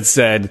that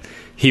said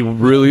he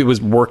really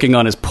was working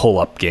on his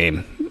pull-up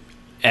game,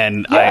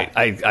 and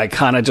I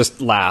kind of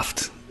just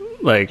laughed.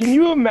 Like, can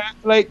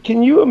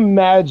you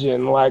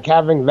imagine like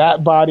having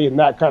that body and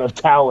that kind of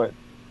talent,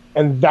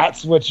 and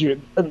that's what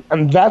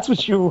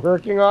you're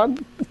working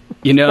on?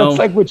 You know, that's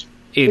like what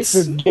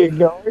it's get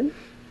going.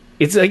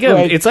 It's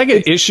like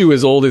an issue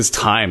as old as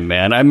time,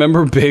 man. I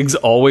remember bigs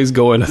always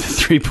going to the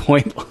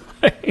 3-point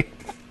line.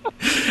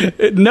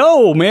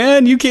 No,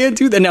 man, you can't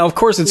do that. Now, of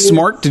course, it's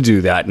smart to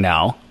do that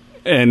now.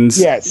 And,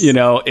 you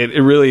know,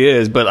 it really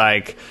is. But,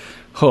 like,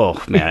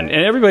 oh, man.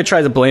 And everybody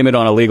tries to blame it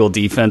on illegal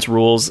defense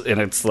rules.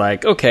 And it's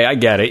like, okay, I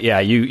get it.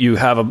 Yeah, you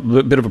have a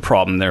bit of a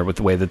problem there with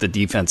the way that the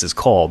defense is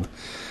called.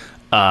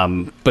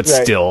 But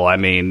still, I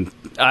mean,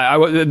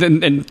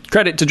 and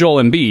credit to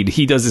Joel Embiid.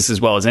 He does this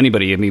as well as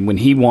anybody. I mean, when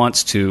he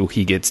wants to,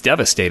 he gets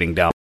devastating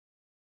down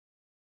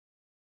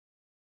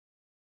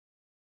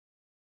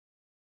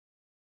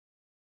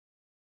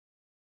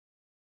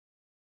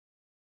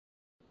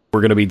we're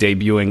going to be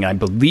debuting. I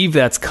believe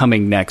that's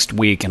coming next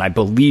week, and I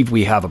believe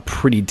we have a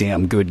pretty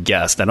damn good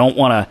guest. I don't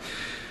want to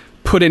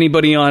put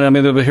anybody on. I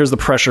mean, here's the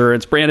pressure.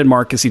 It's Brandon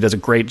Marcus. He does a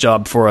great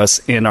job for us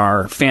in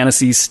our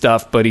fantasy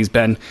stuff, but he's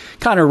been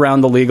kind of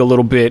around the league a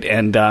little bit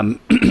and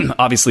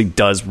obviously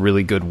does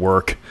really good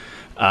work.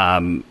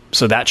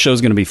 So that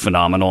show's going to be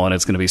phenomenal, and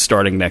it's going to be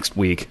starting next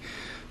week.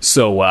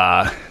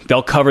 So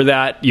they'll cover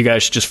that. You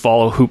guys should just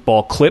follow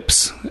Hoopball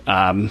Clips.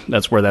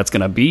 That's where that's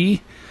going to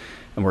be.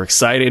 And we're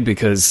excited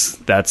because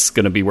that's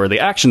going to be where the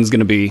action is going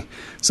to be.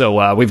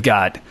 So we've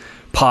got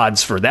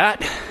pods for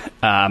that.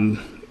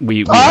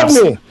 We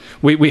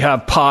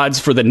have pods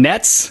for the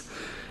Nets.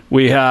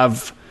 We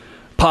have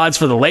pods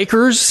for the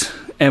Lakers.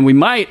 And we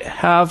might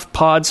have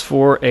pods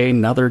for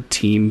another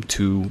team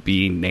to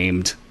be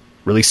named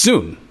really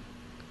soon.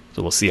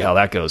 So we'll see how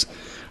that goes.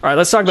 All right,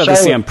 let's talk about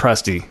Charlotte. the Sam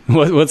Presti.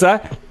 What's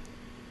that?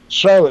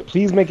 Charlotte.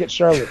 Please make it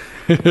Charlotte.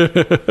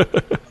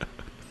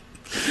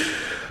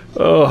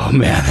 Oh,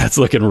 man, that's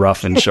looking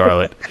rough in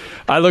Charlotte.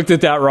 I looked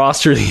at that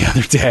roster the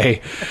other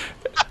day.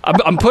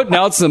 I'm putting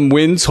out some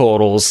win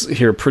totals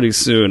here pretty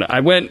soon.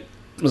 I went,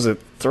 was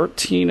it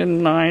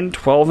 13-9,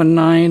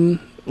 12-9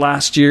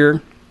 last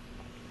year?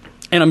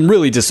 And I'm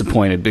really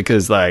disappointed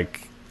because,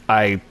 like,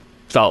 I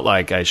felt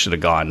like I should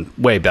have gone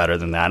way better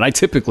than that. And I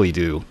typically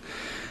do.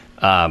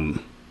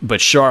 But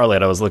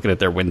Charlotte, I was looking at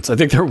their wins. I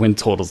think their win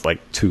total's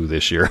like 2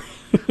 this year.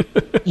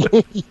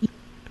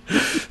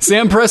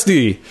 Sam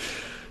Presti.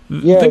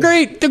 Yes.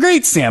 The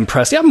great Sam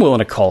Presti. I'm willing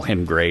to call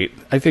him great.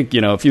 I think,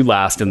 if you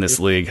last in this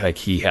league like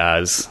he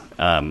has,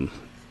 and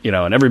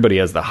everybody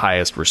has the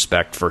highest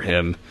respect for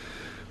him,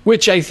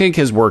 which I think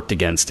has worked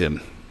against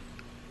him.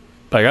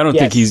 Like, I don't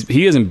think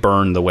he hasn't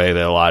burned the way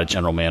that a lot of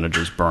general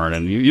managers burn,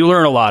 and you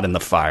learn a lot in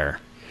the fire.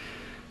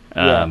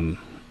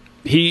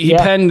 He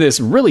penned this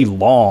really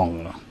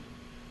long,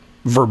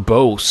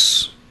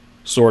 verbose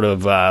sort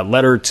of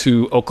letter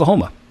to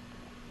Oklahoma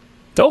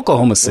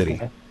City.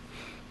 Okay.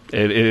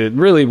 It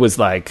really was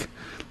like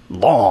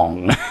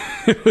long.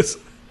 It was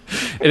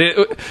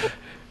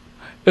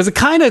a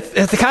kind of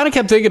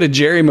kept thinking of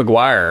Jerry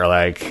Maguire,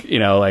 like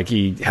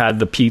he had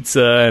the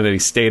pizza and then he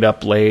stayed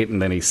up late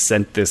and then he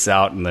sent this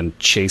out and then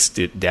chased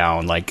it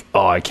down. Like,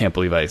 oh, I can't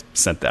believe I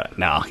sent that.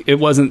 Now it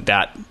wasn't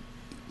that,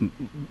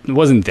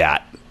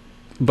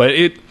 but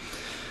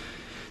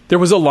there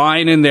was a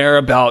line in there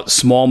about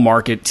small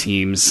market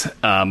teams.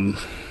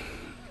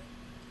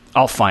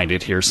 I'll find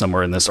it here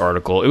somewhere in this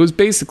article. It was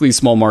basically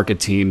small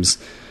market teams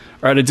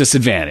are at a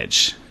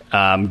disadvantage.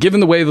 Given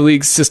the way the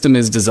league system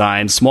is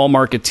designed, small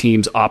market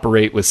teams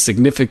operate with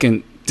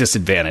significant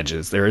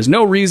disadvantages. There is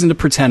no reason to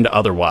pretend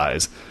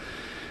otherwise.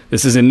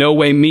 This is in no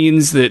way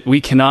means that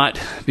we cannot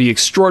be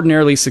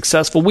extraordinarily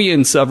successful. We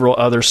and several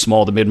other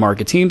small to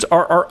mid-market teams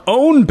are our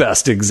own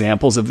best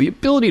examples of the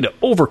ability to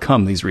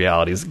overcome these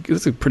realities.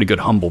 It's a pretty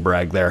good humble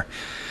brag there.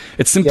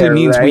 It simply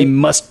means we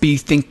must be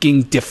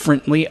thinking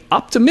differently,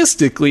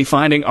 optimistically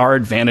finding our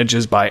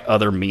advantages by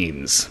other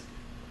means.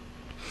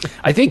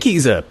 I think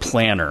he's a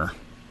planner,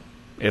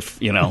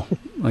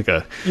 like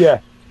a...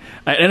 Yeah.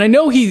 And I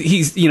know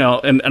he's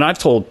and I've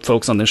told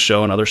folks on this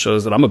show and other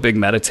shows that I'm a big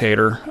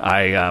meditator.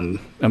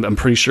 I'm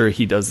pretty sure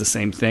he does the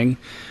same thing.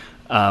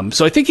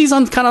 So I think he's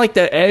on kind of like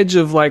the edge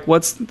of like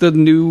what's the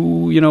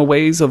new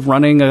ways of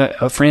running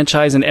a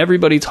franchise, and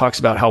everybody talks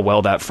about how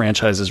well that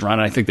franchise is run.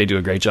 And I think they do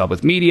a great job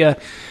with media,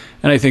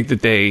 and I think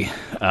that they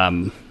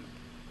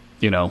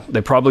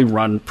they probably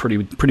run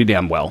pretty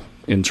damn well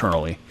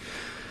internally.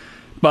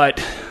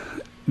 But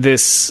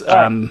this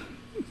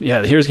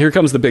here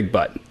comes the big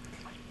but.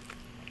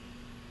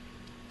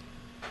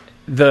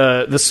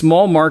 The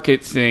small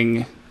market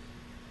thing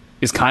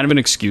is kind of an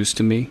excuse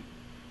to me.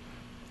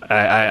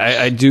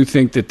 I do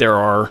think that there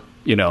are,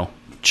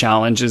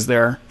 challenges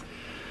there.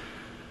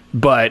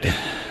 But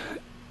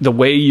the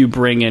way you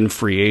bring in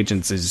free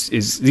agents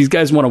is these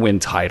guys want to win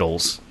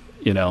titles.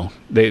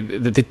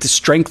 The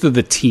strength of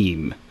the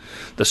team,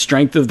 the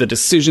strength of the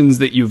decisions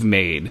that you've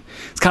made.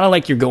 It's kind of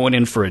like you're going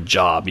in for a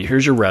job.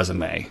 Here's your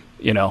resume.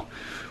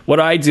 What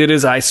I did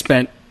is I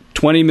spent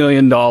 $20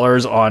 million or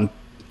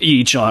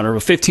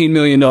 $15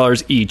 million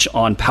each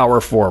on power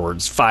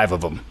forwards, 5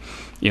 of them.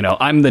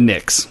 I'm the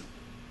Knicks.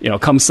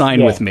 Come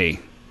sign with me.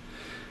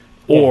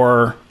 Yeah.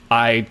 Or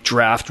I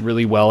draft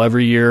really well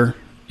every year.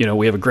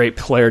 We have a great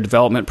player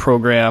development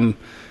program.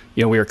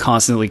 We are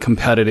constantly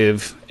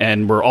competitive,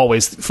 and we're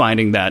always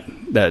finding that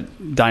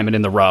diamond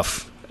in the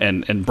rough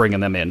and bringing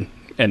them in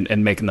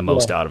and making the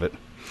most out of it.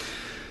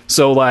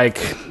 So,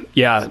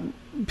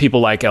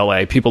 people like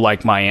LA, people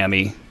like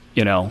Miami,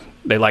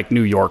 they like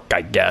New York,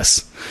 I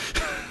guess.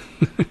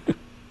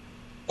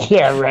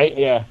 Yeah, right.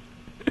 Yeah,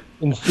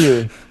 in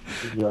theory,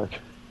 New York.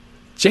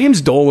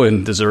 James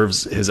Dolan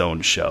deserves his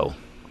own show,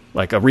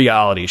 like a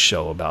reality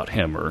show about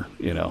him, or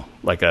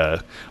like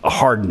a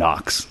Hard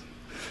Knocks,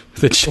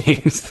 the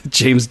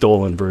James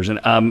Dolan version.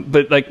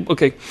 But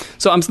okay,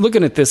 so I'm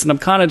looking at this and I'm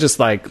kind of just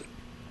like,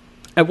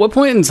 at what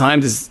point in time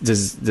does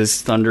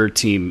this Thunder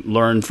team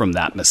learn from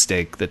that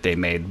mistake that they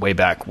made way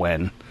back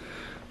when,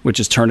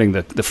 which is turning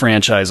the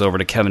franchise over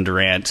to Kevin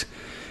Durant?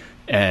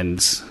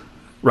 and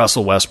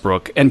Russell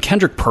Westbrook and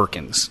Kendrick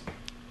Perkins,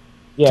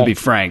 to be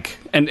frank,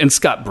 and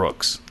Scott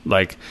Brooks.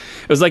 Like,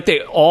 it was like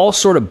they all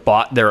sort of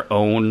bought their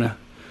own,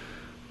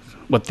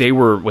 what they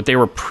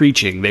were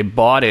preaching. They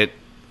bought it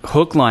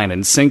hook, line,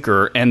 and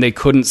sinker, and they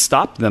couldn't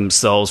stop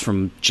themselves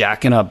from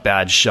jacking up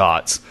bad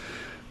shots,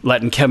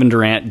 letting Kevin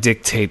Durant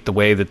dictate the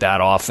way that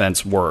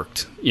offense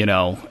worked,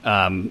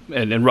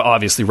 and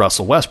obviously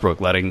Russell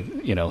Westbrook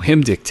letting,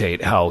 him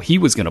dictate how he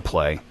was going to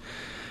play.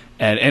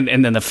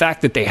 And then the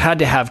fact that they had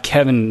to have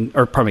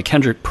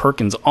Kendrick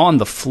Perkins on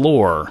the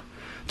floor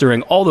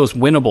during all those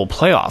winnable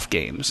playoff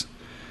games,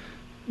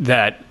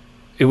 that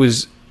it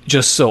was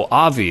just so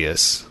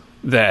obvious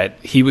that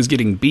he was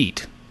getting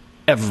beat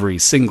every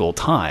single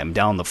time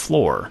down the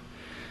floor,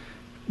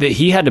 that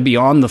he had to be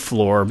on the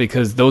floor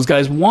because those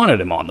guys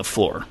wanted him on the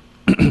floor.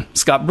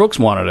 Scott Brooks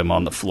wanted him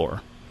on the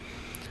floor.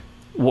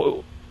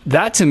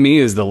 That to me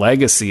is the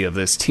legacy of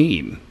this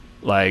team.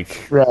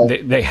 Like,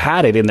 right. they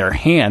had it in their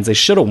hands. They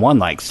should have won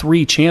like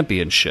 3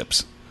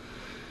 championships,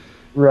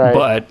 right?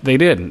 But they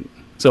didn't.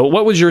 So,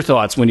 what was your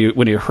thoughts when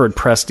you heard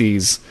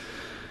Presti's,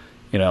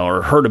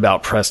 or heard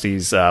about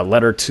Presti's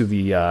letter to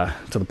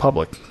the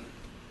public?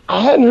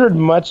 I hadn't heard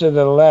much of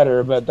the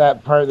letter, but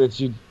that part that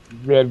you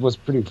read was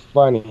pretty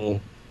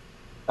funny.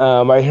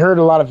 I heard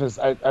a lot of his.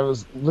 I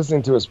was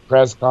listening to his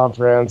press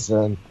conference,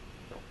 and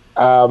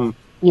I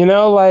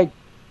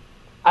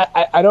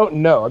don't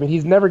know. I mean,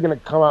 he's never going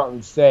to come out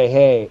and say,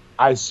 "Hey,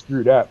 I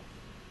screwed up.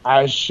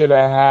 I should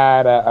have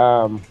had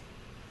a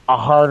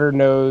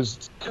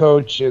harder-nosed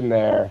coach in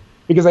there."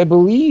 Because I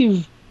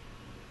believe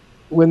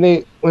when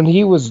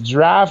he was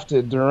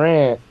drafted,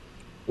 Durant,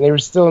 they were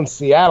still in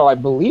Seattle. I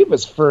believe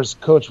his first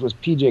coach was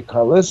PJ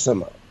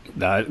Carlesimo.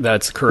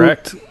 That's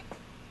correct.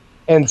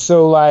 And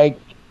so, like,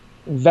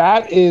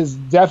 that is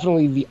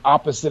definitely the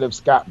opposite of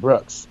Scott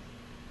Brooks.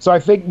 So I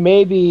think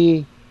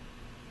maybe,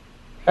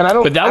 and I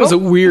don't. But that was a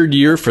weird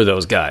year for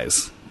those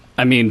guys.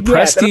 I mean,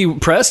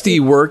 Presti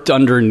worked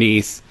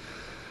underneath,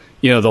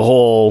 the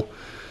whole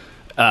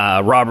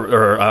Robert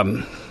or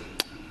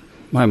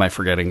why am I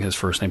forgetting his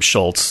first name?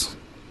 Schultz.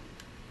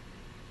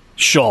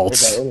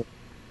 Okay.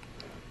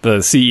 The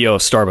CEO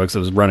of Starbucks that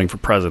was running for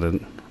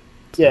president.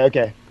 Yeah,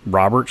 okay.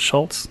 Robert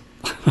Schultz?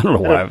 I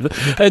don't know why.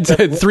 I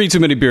had 3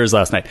 too many beers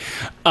last night.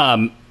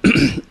 That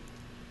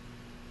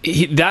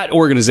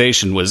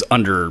organization was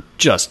under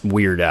just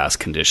weird-ass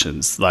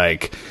conditions.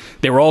 Like,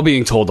 they were all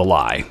being told to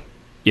lie,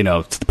 to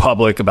the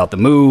public about the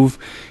move.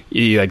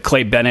 You had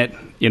Clay Bennett,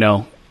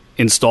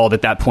 installed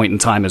at that point in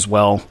time as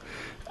well.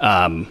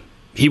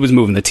 He was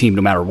moving the team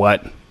no matter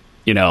what,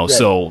 right.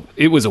 So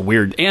it was a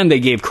weird... And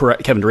they gave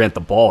Kevin Durant the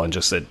ball and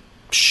just said,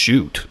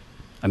 shoot.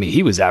 I mean,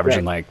 he was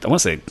averaging I want to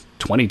say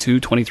 22,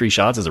 23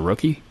 shots as a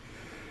rookie.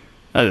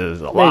 That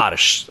is a lot of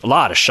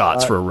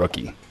shots for a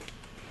rookie.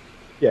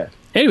 Yeah.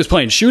 And he was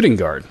playing shooting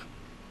guard.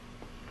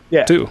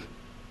 Yeah. Too.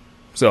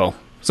 So,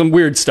 some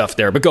weird stuff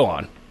there, but go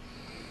on.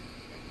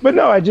 But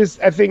no, I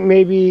think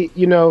maybe,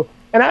 and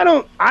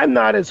I'm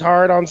not as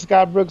hard on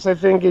Scott Brooks, I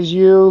think, as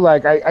you.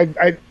 Like,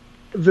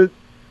 the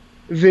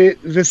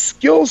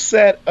skill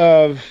set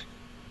of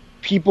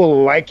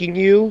people liking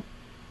you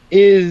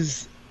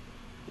is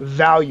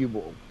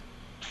valuable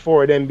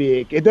for an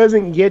NBA. It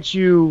doesn't get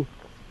you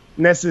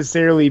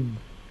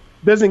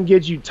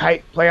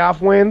tight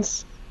playoff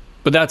wins.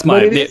 But that's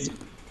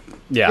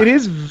it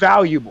is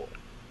valuable.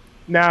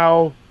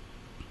 Now,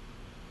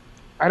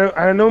 I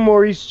don't know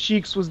Maurice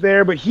Cheeks was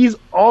there, but he's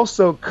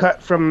also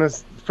cut from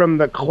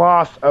the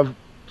cloth of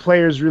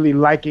players really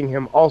liking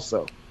him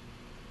also.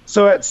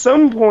 So at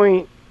some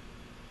point,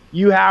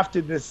 you have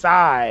to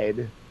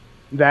decide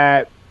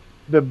that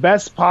the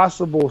best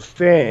possible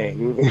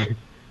thing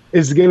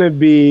is going to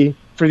be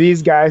for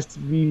these guys to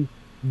be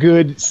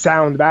good,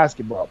 sound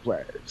basketball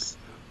players,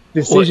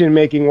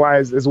 decision-making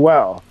wise as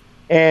well.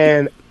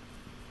 And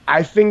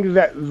I think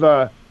that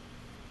the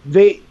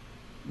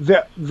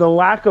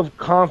lack of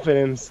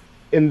confidence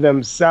in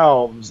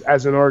themselves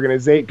as an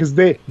organization, because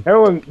they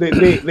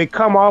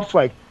come off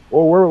like,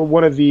 well, we're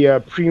one of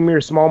the premier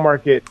small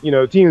market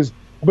teams,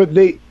 but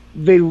they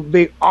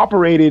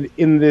operated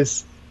in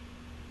this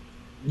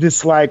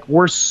like,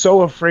 we're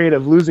so afraid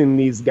of losing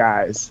these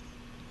guys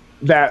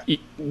that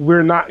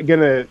we're not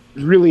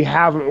really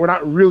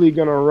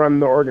gonna run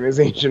the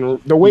organization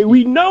the way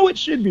we know it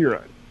should be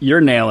run. You're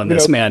nailing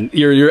this, man.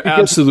 You're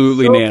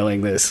absolutely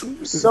nailing this.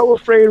 So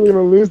afraid we're going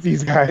to lose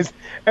these guys,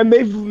 and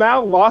they've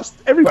now lost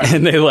everybody.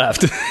 And they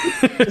left.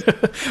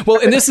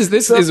 Well, and this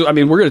is. I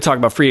mean, we're going to talk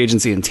about free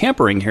agency and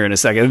tampering here in a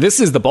second.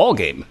 This is the ball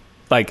game.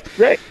 Like,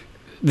 right.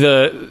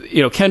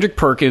 Kendrick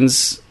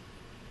Perkins.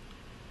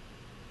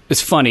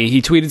 It's funny.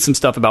 He tweeted some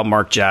stuff about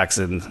Mark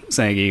Jackson,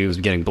 saying he was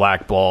getting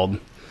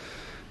blackballed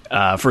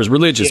for his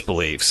religious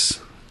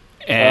beliefs,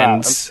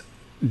 and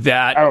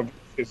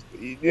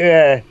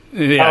Yeah,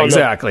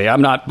 exactly.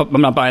 I'm not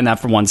buying that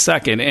for 1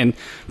 second. And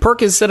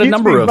Perkins said a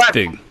number of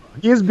things.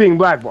 He is being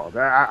blackballed.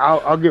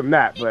 I'll give him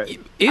that. But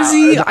is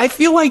he? I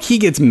feel like he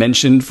gets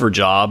mentioned for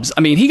jobs.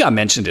 I mean, he got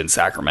mentioned in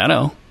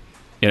Sacramento.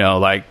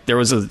 Like, there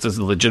was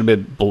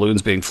legitimate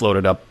balloons being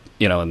floated up,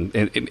 you know,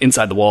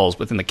 inside the walls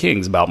within the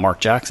Kings about Mark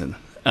Jackson.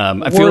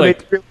 I feel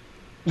like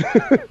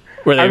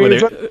were they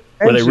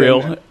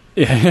real?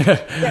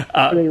 Yeah,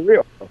 are they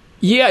real?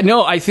 Yeah,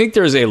 no, I think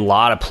there's a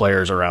lot of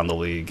players around the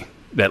league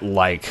that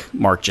like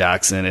Mark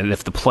Jackson, and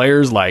if the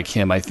players like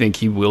him, I think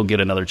he will get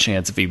another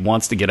chance if he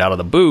wants to get out of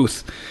the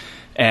booth.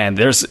 And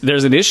there's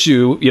an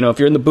issue, you know, if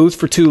you're in the booth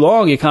for too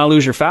long, you kind of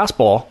lose your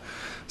fastball.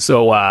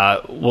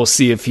 So we'll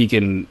see if he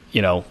can,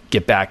 you know,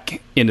 get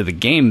back into the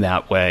game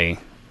that way.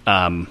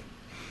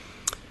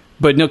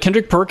 But no,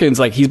 Kendrick Perkins,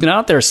 like, he's been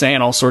out there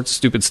saying all sorts of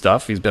stupid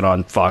stuff. He's been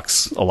on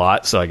Fox a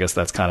lot, so I guess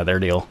that's kind of their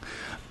deal.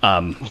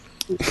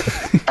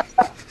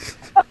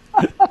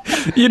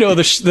 You know,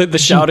 the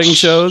shouting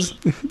shows.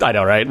 I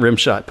know, right? Rim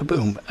shot,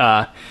 boom.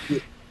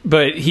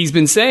 But he's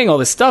been saying all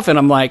this stuff, and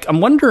I'm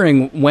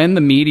wondering when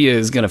the media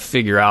is going to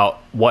figure out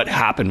what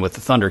happened with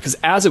the Thunder. Because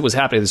as it was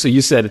happening, so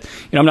you said,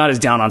 you know, I'm not as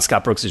down on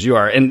Scott Brooks as you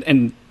are,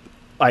 and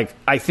like,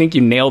 I think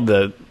you nailed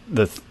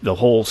the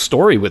whole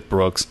story with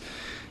Brooks.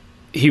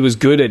 He was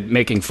good at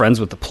making friends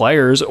with the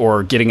players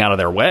or getting out of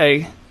their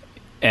way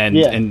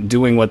and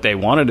doing what they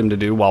wanted him to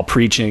do while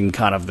preaching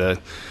kind of the,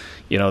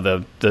 you know,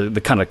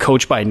 the kind of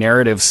coach by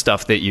narrative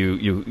stuff that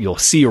you'll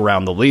see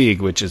around the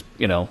league, which is,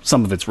 you know,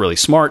 some of it's really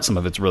smart, some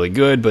of it's really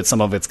good, but some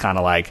of it's kind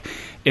of like,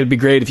 it'd be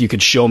great if you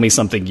could show me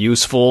something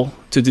useful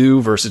to do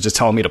versus just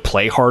telling me to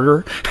play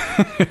harder.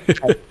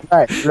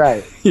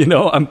 Right. You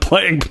know, I'm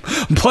playing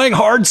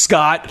hard,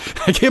 Scott.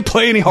 I can't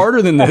play any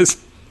harder than this.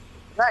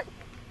 Right.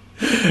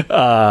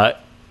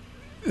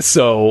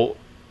 So,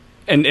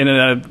 and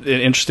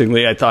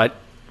interestingly, I thought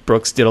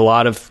Brooks did a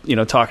lot of, you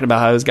know, talking about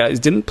how his guys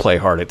didn't play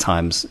hard at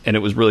times. And it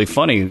was really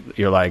funny.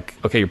 You're like,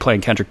 okay, you're playing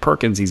Kendrick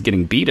Perkins. He's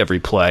getting beat every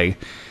play.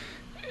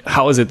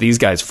 How is it these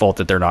guys' fault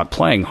that they're not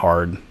playing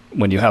hard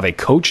when you have a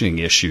coaching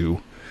issue,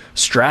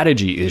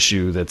 strategy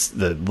issue that's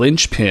the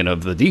linchpin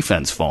of the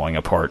defense falling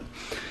apart?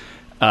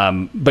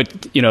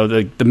 But, you know,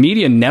 the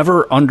media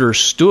never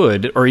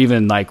understood or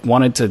even like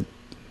wanted to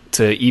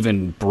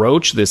even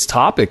broach this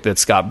topic that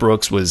Scott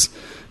Brooks was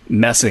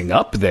messing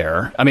up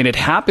there. I mean, it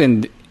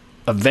happened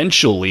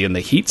eventually in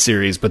the Heat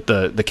series, but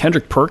the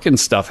Kendrick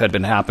Perkins stuff had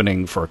been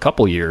happening for a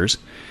couple years,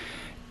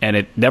 and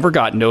it never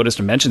got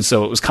noticed or mentioned.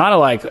 So it was kind of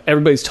like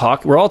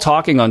we're all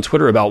talking on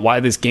Twitter about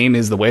why this game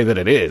is the way that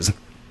it is.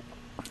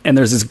 And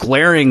there's this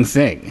glaring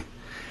thing.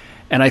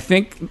 And I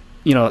think,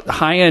 you know,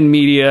 high-end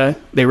media,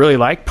 they really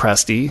like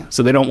Presti,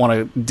 so they don't want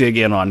to dig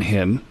in on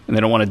him, and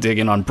they don't want to dig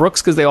in on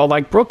Brooks because they all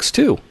like Brooks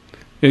too.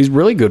 He's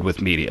really good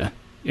with media,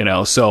 you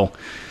know, so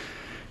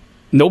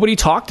nobody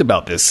talked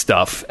about this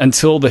stuff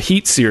until the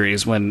Heat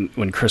series when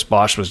Chris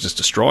Bosh was just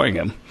destroying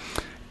him.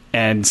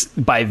 And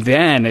by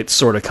then, it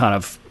sort of kind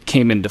of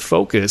came into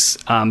focus.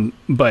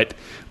 But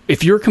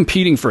if you're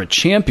competing for a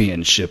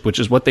championship, which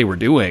is what they were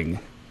doing,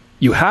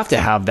 you have to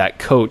have that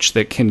coach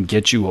that can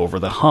get you over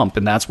the hump.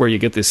 And that's where you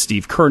get this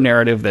Steve Kerr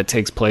narrative that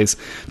took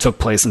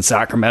place in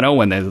Sacramento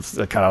when they're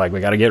kind of like, we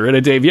got to get rid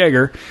of Dave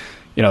Yeager.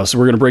 You know, so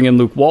we're going to bring in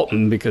Luke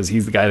Walton because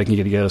he's the guy that can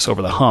get us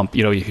over the hump.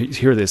 You know, you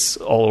hear this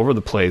all over the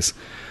place.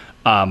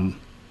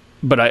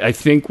 But I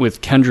think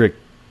with Kendrick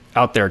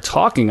out there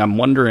talking, I'm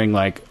wondering,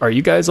 like, are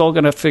you guys all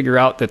going to figure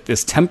out that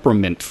this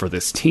temperament for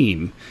this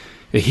team,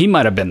 that he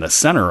might have been the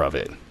center of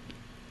it?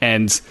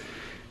 And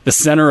the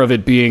center of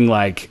it being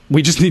like,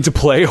 we just need to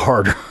play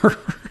harder.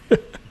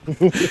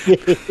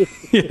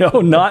 You know,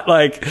 not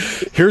like,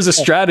 here's a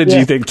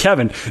strategy thing.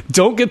 Kevin,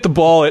 don't get the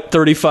ball at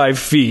 35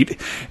 feet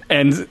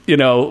and, you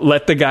know,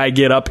 let the guy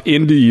get up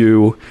into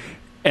you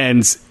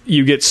and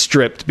you get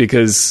stripped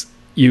because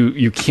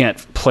you can't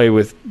play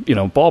with, you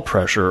know, ball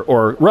pressure.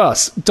 Or,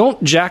 Russ,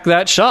 don't jack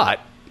that shot.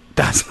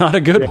 That's not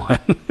a good one.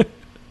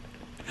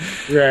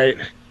 Right.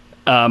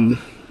 I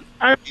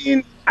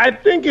mean, I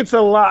think it's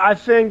a lot. I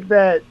think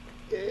that,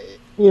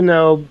 you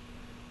know,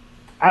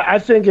 I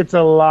think it's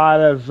a lot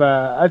of.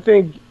 I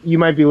think you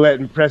might be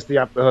letting Presti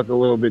off the hook a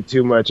little bit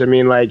too much. I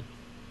mean, like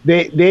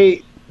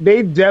they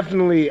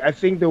definitely. I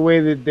think the way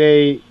that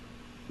they,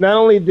 not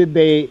only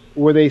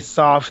were they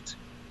soft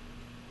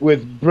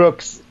with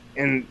Brooks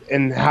and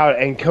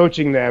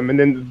coaching them, and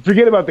then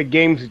forget about the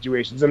game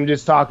situations. I'm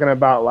just talking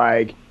about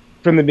like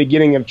from the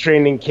beginning of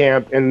training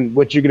camp and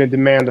what you're going to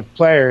demand of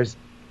players.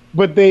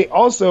 But they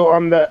also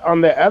on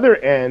the other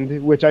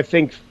end, which I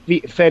think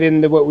fed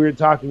into what we were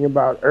talking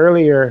about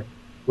earlier.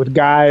 With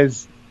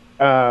guys,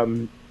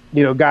 you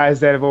know, guys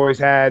that have always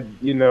had,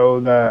 you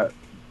know, the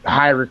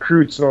high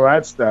recruits and all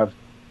that stuff.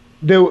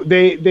 They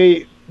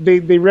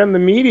run the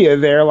media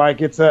there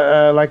like it's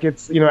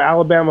you know,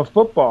 Alabama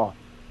football,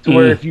 to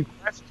where if you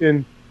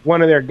question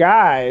one of their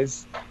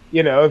guys,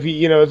 you know, if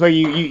you know, it's like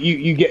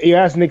you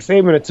ask Nick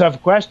Saban a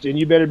tough question,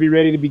 you better be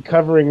ready to be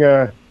covering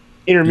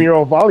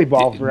intramural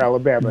volleyball for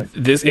Alabama.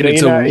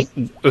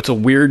 It's a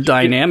weird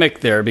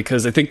dynamic there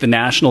because I think the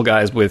national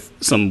guys with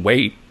some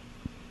weight,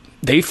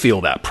 they feel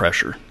that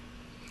pressure.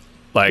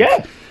 Like,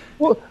 yeah,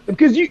 well,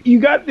 because you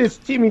got this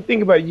team. You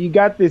think about it. You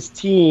got this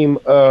team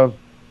of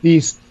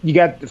these. You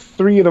got the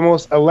three of the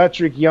most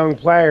electric young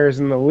players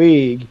in the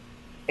league,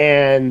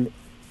 and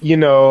you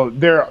know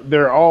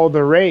they're all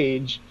the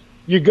rage.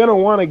 you're gonna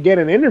want to get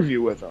an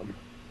interview with them.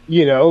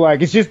 You know,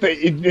 like it's just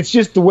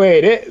the way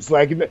it is.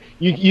 Like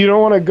you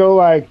don't want to go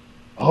like,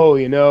 oh,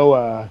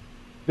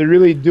 they're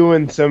really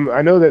doing some.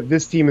 I know that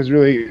this team is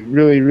really,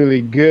 really,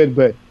 really good,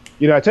 but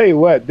I tell you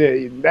what,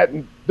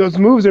 those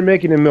moves they're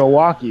making in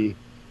Milwaukee,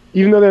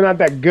 even though they're not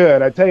that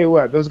good, I tell you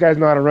what, those guys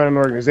know how to run an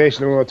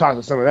organization. I'm going to talk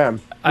to some of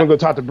them. I'm going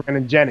to go talk to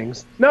Brandon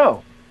Jennings.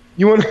 No,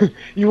 you want to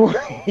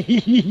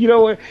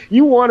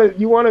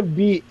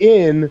be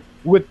in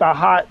with the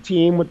hot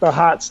team with the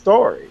hot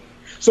story.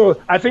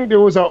 So I think there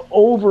was the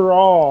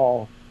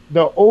overall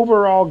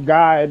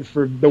guide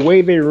for the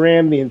way they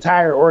ran the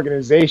entire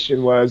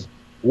organization was,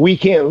 we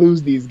can't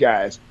lose these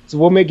guys. So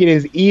we'll make it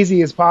as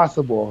easy as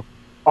possible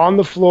on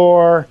the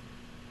floor,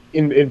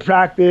 in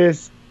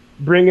practice,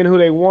 bring in who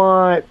they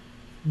want.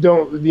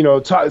 Don't,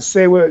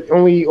 say what,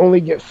 only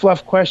get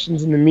fluff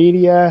questions in the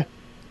media.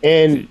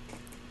 And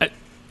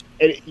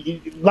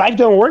life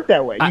don't work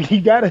that way. You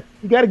gotta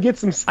get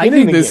some skin in the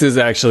game. I think this is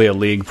actually a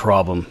league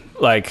problem.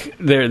 Like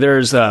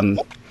there's so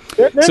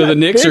the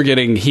Knicks are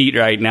getting heat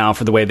right now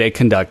for the way they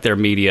conduct their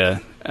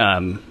media.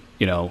 And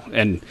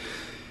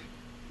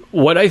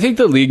what I think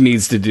the league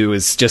needs to do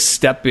is just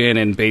step in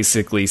and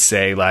basically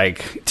say,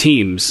 like,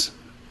 teams,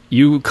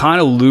 you kind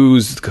of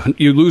lose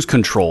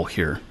control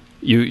here.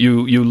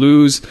 You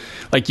lose,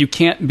 like, you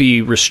can't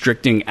be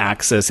restricting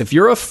access. If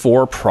you're a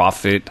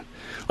for-profit,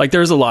 like,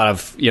 there's a lot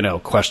of,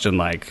 question,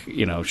 like,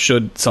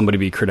 should somebody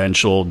be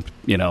credentialed,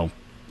 they're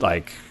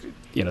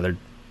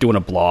doing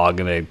a blog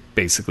and they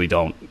basically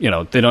don't,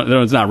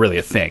 it's not really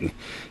a thing.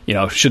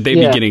 Should they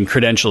be getting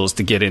credentials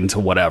to get into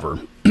whatever?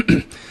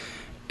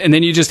 And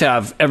then you just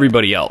have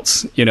everybody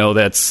else,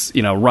 that's,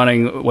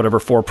 running whatever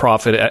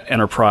for-profit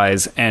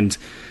enterprise. And,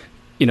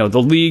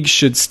 the league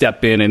should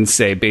step in and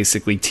say,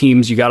 basically,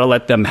 teams, you got to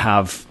let them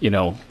have,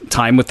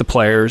 time with the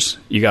players.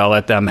 You got to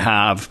let them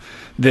have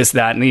this,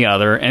 that, and the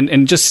other.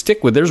 And just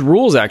stick with, there's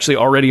rules actually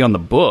already on the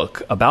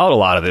book about a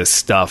lot of this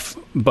stuff.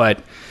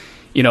 But,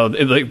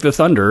 like the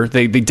Thunder,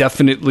 they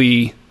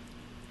definitely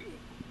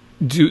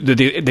do,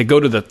 they go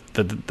to the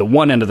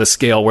one end of the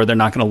scale where they're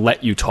not going to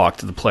let you talk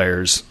to the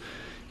players.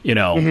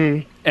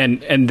 And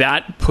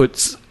that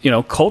puts,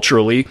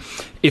 culturally,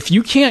 if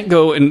you can't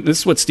go, and this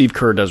is what Steve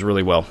Kerr does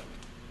really well.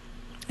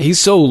 He's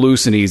so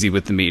loose and easy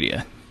with the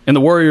media. And the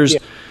Warriors,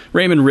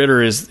 Raymond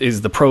Ritter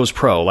is the pro's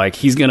pro. Like,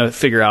 he's going to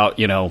figure out,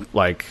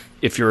 like,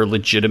 if you're a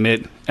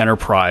legitimate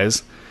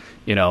enterprise,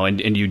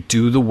 and you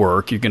do the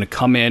work, you're going to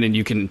come in and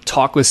you can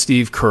talk with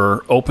Steve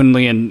Kerr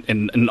openly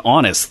and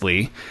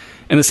honestly.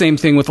 And the same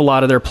thing with a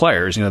lot of their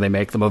players. They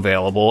make them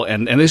available,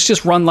 and it's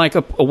just run like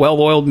a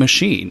well-oiled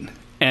machine.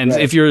 And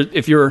if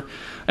you're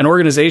an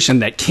organization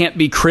that can't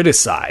be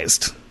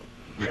criticized,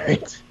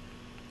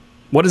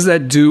 what does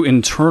that do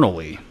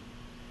internally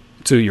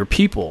to your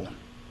people?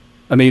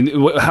 I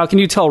mean, how can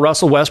you tell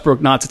Russell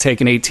Westbrook not to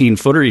take an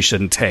 18-footer he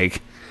shouldn't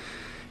take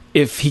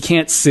if he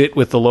can't sit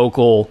with the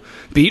local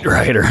beat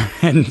writer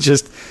and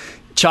just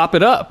chop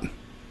it up?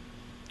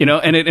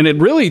 And it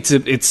really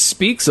it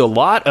speaks a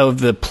lot of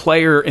the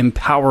player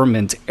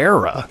empowerment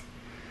era,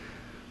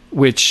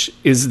 which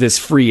is this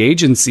free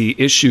agency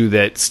issue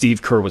that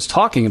Steve Kerr was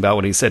talking about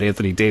when he said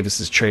Anthony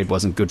Davis's trade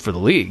wasn't good for the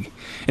league.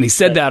 And he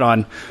said that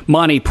on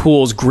Monty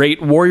Poole's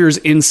great Warriors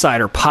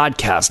Insider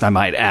podcast, I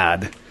might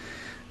add.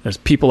 There's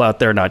people out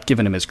there not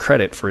giving him his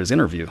credit for his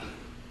interview.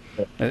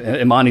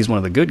 And Monty's one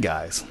of the good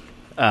guys.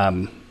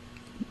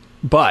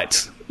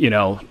 But,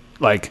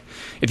 like,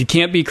 if you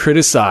can't be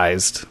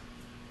criticized,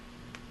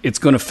 it's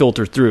going to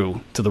filter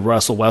through to the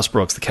Russell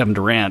Westbrooks, the Kevin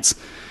Durants,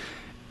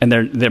 and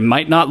they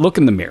might not look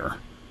in the mirror.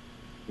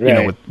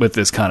 With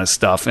this kind of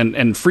stuff.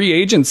 And free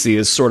agency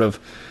has sort of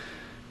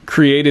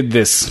created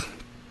this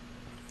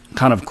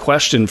kind of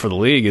question for the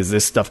league. Is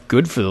this stuff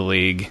good for the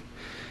league?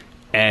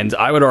 And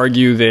I would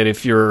argue that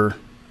if you're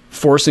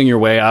forcing your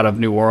way out of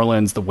New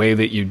Orleans the way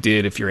that you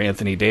did if you're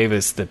Anthony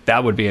Davis,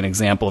 that would be an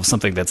example of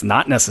something that's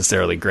not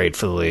necessarily great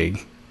for the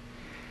league.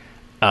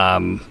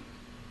 And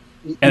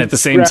at the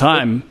same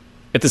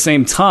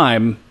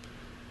time,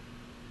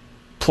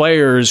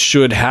 players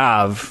should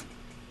have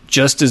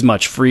just as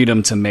much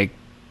freedom to make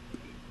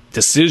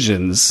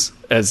decisions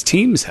as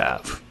teams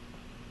have,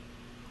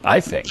 I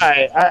think.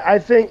 I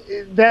think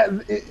that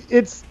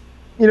it's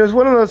it's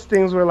one of those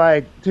things where,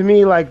 like, to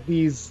me, like,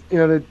 these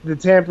the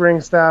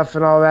tampering stuff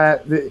and all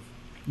that,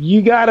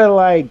 you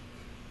gotta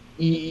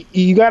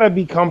you gotta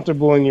be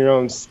comfortable in your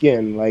own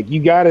skin. Like,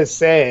 you gotta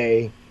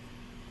say,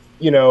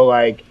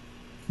 like,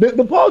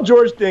 the Paul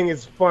George thing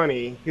is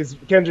funny because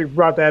Kendrick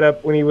brought that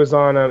up when he was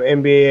on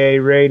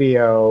NBA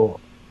radio.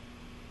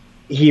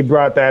 He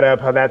brought that up,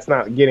 how that's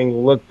not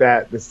getting looked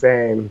at the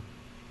same.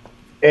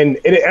 And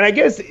I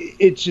guess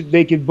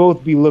they could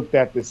both be looked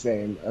at the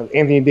same,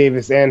 Anthony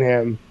Davis and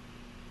him.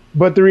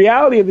 But the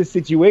reality of the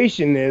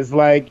situation is,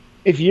 like,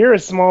 if you're a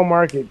small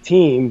market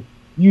team,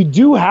 you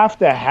do have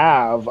to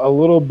have a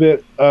little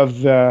bit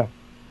of the,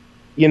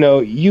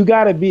 you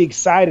got to be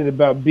excited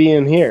about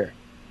being here.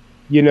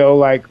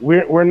 Like,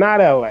 we're not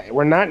LA,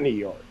 we're not New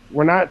York,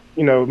 we're not,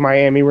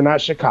 Miami, we're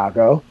not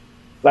Chicago.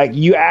 Like,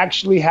 you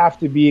actually have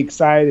to be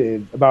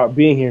excited about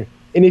being here.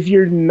 And if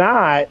you're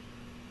not,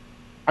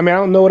 I mean, I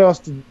don't know what else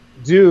to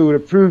do to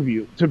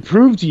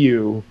prove to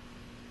you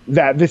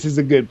that this is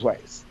a good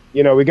place.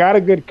 You know, we got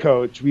a good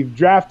coach. We've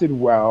drafted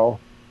well.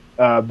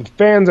 The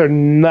fans are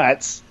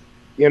nuts.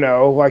 You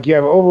know, like, you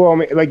have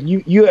overall, like,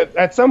 you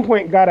at some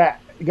point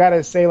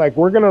gotta say, like,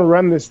 we're gonna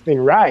run this thing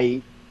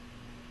right.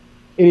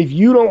 And if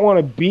you don't want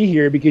to be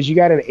here because you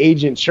got an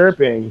agent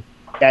chirping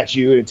at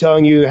you and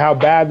telling you how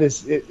bad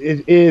this it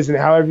is and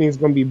how everything's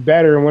going to be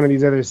better in one of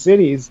these other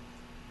cities,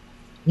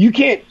 you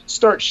can't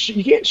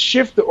you can't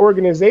shift the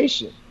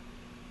organization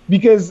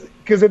because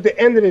at the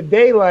end of the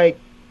day, like,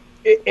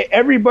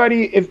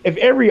 everybody, if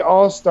every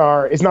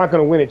all-star is not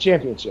going to win a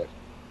championship,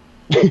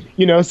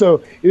 you know,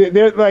 so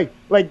they're like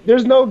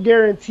there's no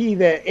guarantee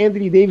that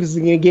Anthony Davis is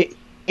going to get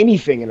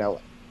anything in LA.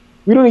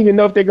 We don't even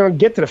know if they're going to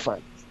get to the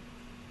finals.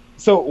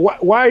 So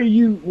why are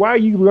you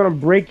going to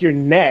break your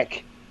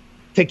neck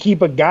to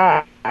keep a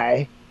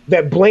guy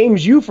that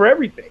blames you for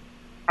everything?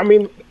 I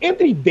mean,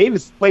 Anthony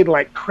Davis played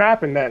like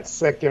crap in that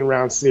second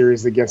round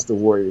series against the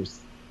Warriors.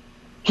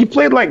 He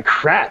played like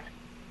crap,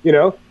 you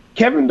know.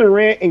 Kevin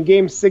Durant in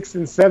game 6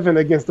 and 7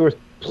 against the Warriors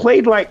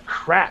played like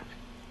crap.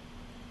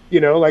 You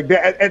know, like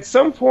that, at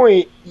some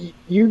point,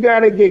 you got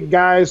to get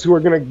guys who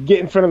are going to get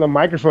in front of the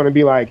microphone and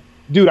be like,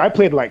 dude, I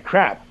played like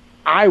crap.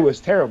 I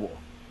was terrible.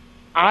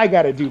 I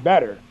got to do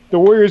better. The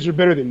Warriors are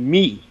better than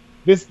me.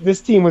 This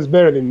team was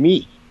better than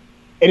me.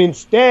 And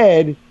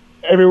instead,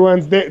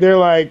 everyone's they're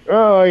like,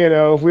 oh, you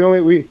know, if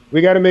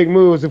we got to make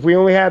moves. If we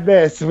only had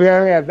this, if we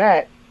only had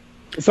that.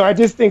 So I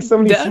just think some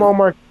of these small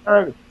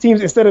market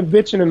teams, instead of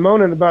bitching and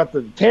moaning about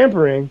the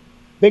tampering,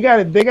 they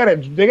gotta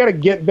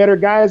get better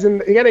guys,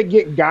 and they gotta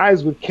get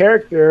guys with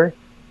character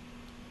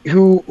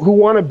who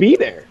want to be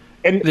there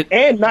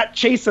and not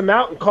chase them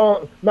out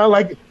and not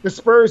like the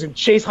Spurs and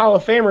chase Hall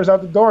of Famers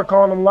out the door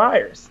calling them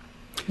liars.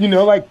 You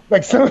know,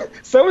 like some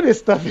of this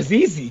stuff is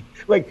easy.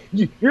 Like,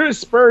 you're the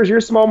Spurs, you're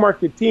a small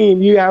market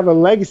team, you have a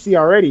legacy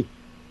already.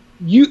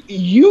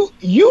 You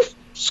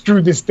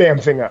screwed this damn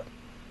thing up.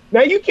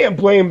 Now you can't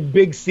blame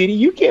Big City.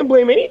 You can't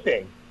blame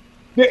anything.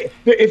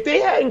 If they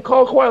hadn't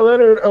called Kawhi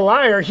Leonard a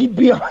liar, he'd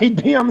be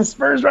on the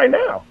Spurs right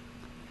now.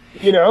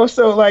 You know,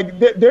 so like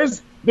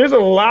there's a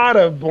lot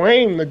of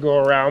blame to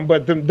go around,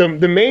 but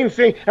the main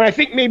thing, and I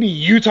think maybe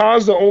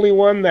Utah's the only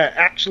one that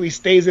actually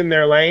stays in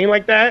their lane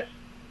like that.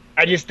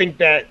 I just think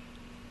that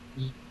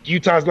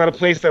Utah's not a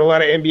place that a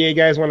lot of NBA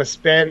guys want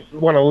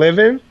to live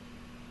in.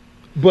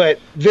 But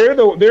they're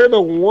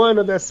the one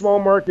of the small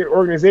market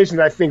organizations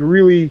I think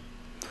really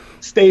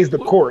stays the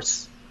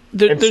course.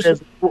 And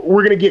says,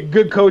 we're going to get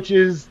good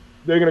coaches.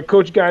 They're going to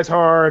coach guys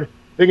hard.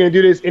 They're going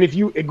to do this. And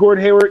if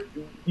Gordon Hayward,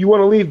 you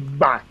want to leave,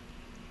 bye.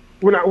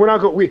 We're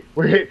not going.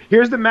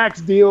 Here's the max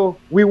deal.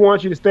 We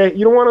want you to stay.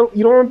 You don't want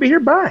to be here,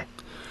 bye.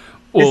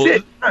 Well,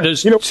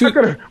 it's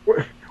it.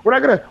 We're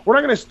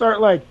not gonna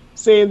start like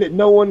saying that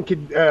no one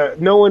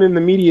in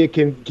the media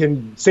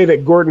can say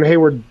that Gordon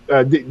Hayward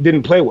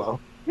didn't play well.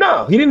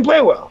 No, he didn't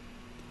play well.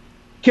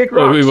 Kick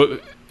rocks.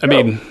 I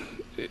mean,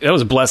 that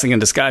was a blessing in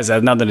disguise. That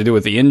had nothing to do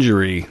with the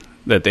injury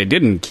that they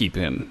didn't keep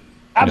him.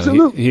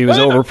 Absolutely, he was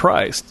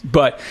overpriced.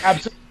 But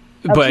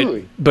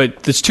absolutely.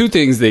 But there's two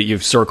things that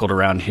you've circled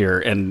around here,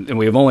 and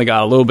we've only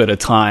got a little bit of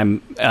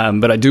time,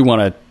 but I do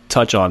want to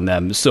touch on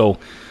them. So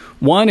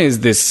one is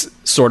this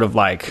sort of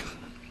like,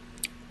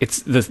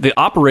 it's the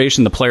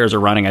operation the players are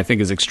running, I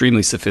think, is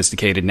extremely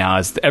sophisticated now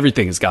as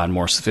everything has gotten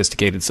more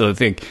sophisticated. So I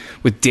think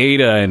with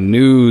data and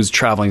news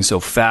traveling so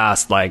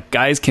fast, like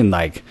guys can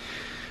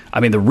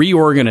the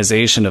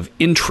reorganization of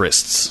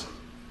interests,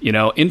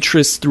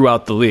 interests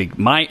throughout the league,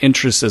 my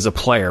interest as a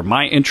player,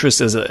 my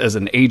interest as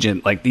an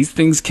agent, like these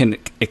things can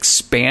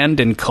expand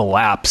and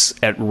collapse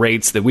at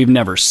rates that we've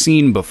never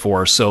seen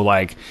before. So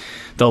like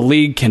the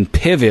league can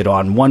pivot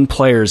on one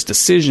player's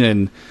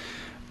decision.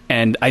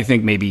 And I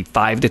think maybe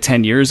 5 to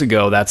 10 years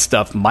ago, that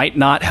stuff might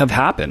not have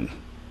happened,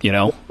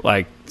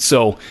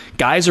 so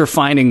guys are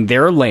finding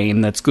their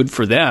lane that's good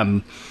for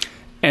them.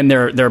 And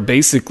they're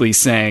basically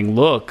saying,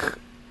 look,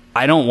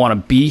 I don't want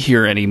to be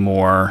here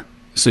anymore.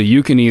 So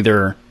you can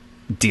either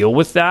deal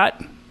with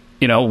that.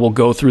 We'll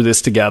go through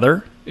this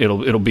together.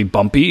 It'll be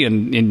bumpy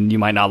and you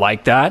might not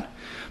like that.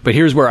 But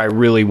here's where I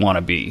really want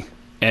to be.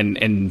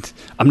 And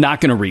I'm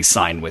not going to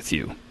re-sign with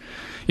you.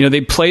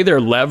 They play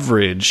their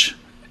leverage.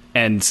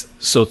 And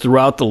so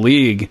throughout the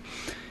league,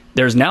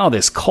 there's now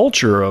this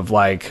culture of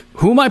like,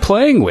 who am I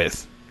playing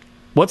with?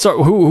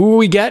 Who are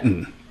we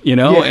getting?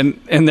 Yeah.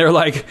 And they're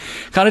like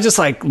kind of just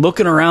like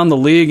looking around the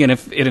league, and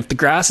if the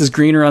grass is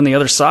greener on the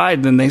other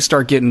side, then they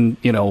start getting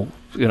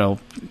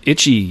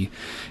itchy.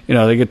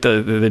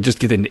 They just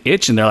get an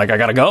itch, and they're like, I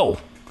gotta go.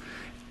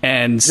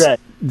 And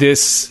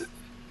this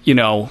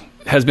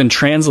has been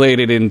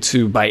translated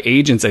into, by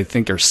agents, I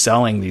think, are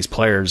selling these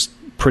players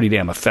pretty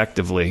damn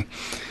effectively.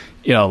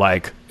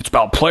 Like it's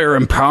about player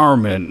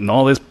empowerment and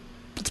all this.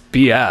 It's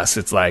BS.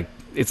 It's like,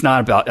 it's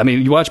not about,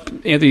 you watch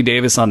Anthony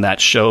Davis on that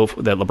show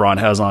that LeBron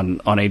has on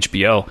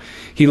HBO.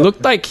 He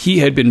looked like he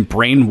had been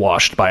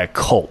brainwashed by a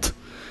cult.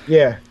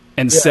 Yeah.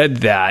 and said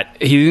that.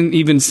 He didn't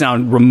even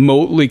sound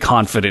remotely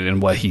confident in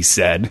what he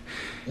said.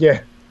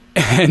 Yeah.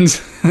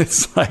 And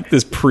it's like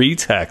this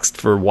pretext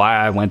for why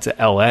I went to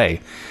LA.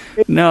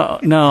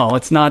 No,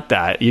 it's not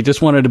that. You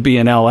just wanted to be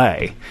in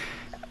LA.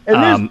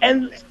 And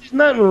there's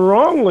nothing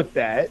wrong with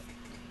that.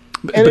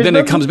 But then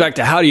it comes back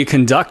to how do you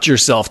conduct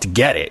yourself to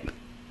get it?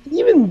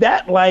 Even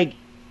that, like,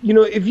 you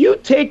know, if you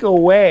take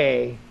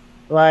away,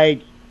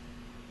 like,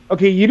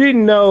 okay, you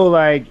didn't know,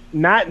 like,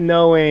 not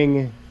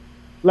knowing,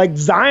 like,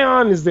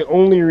 Zion is the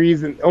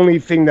only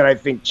thing that I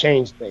think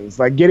changed things.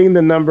 Like, getting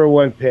the number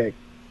 1 pick.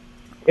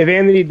 If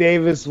Anthony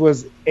Davis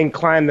was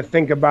inclined to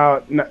think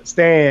about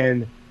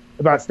staying,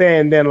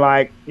 then,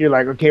 like, you're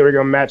like, okay, we're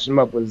going to match him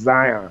up with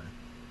Zion.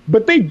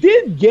 But they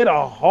did get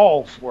a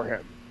haul for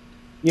him.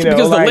 You know,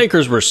 because like, the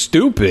Lakers were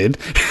stupid.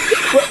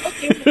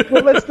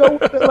 But let's go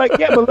with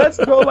let's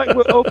go like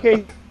with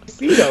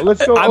OKC though.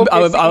 Let's go.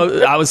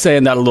 I was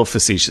saying that a little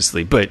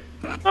facetiously, but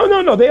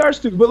no, they are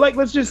stupid. But like,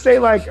 let's just say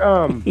like,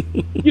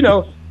 you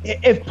know,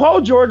 if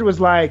Paul George was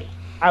like,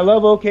 I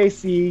love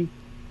OKC,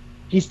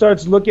 he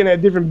starts looking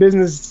at different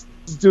businesses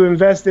to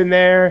invest in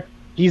there.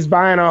 He's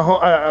buying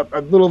a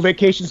little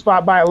vacation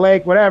spot by a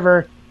lake,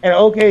 whatever, and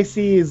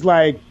OKC is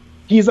like,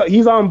 he's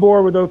on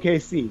board with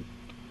OKC.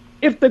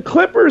 If the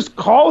Clippers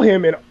call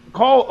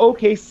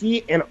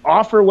OKC and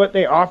offer what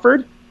they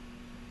offered,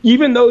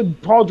 even though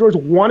Paul George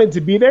wanted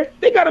to be there,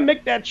 they got to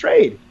make that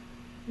trade.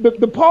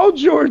 The Paul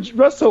George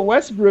Russell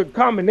Westbrook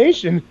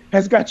combination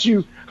has got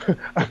you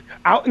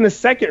out in the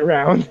second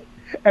round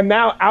and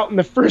now out in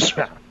the first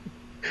round,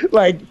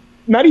 like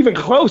not even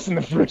close in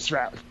the first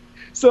round.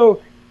 So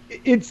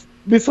it's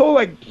this whole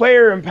like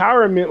player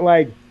empowerment,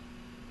 like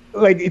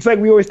it's like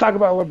we always talk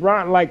about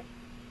LeBron, like.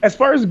 As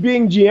far as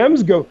being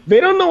GMs go, they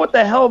don't know what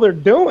the hell they're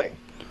doing.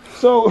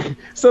 So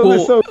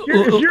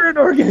if you're an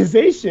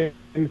organization,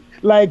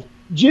 like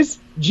just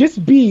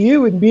be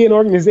you and be an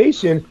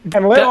organization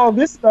and let all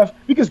this stuff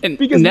because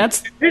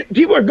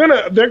people are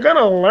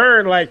gonna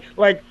learn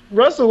like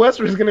Russell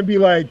Westbrook is gonna be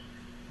like,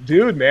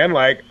 dude, man,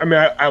 like I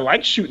mean I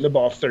like shooting the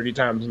ball 30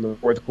 times in the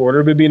fourth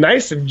quarter, but it'd be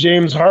nice if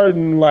James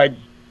Harden like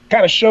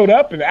kind of showed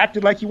up and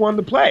acted like he wanted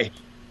to play.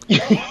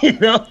 You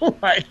know,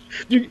 like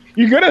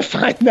you're gonna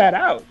find that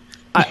out.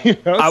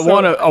 I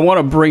want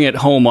to bring it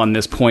home on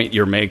this point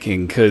you're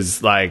making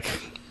because, like,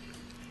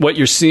 what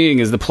you're seeing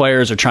is the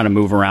players are trying to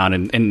move around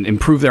and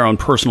improve their own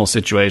personal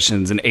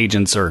situations, and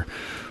agents are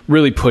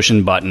really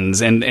pushing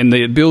buttons. And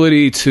the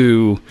ability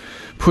to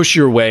push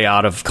your way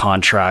out of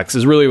contracts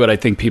is really what I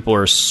think people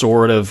are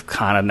sort of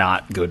kind of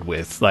not good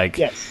with. Like,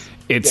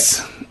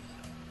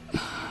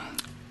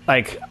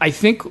 like, I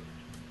think,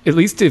 at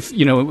least if,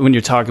 you know, when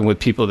you're talking with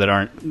people that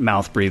aren't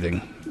mouth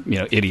breathing, you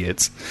know,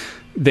 idiots,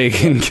 they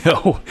can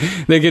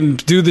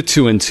do the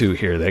 2 and 2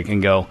 here. They can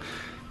go,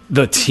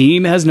 the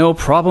team has no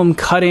problem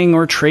cutting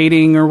or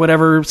trading or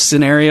whatever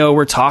scenario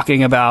we're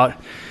talking about.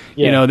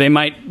 Yeah. You know, they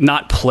might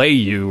not play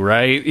you,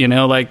 right? You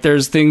know, like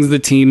there's things the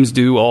teams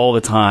do all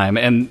the time.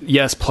 And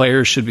yes,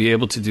 players should be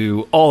able to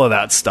do all of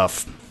that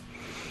stuff.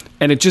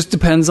 And it just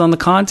depends on the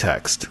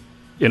context.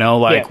 You know,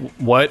 like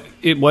what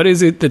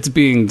is it that's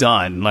being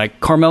done? Like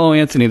Carmelo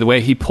Anthony, the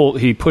way he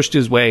pushed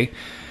his way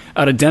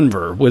out of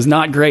Denver was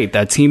not great.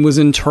 That team was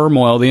in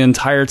turmoil the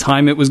entire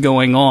time it was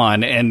going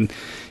on, and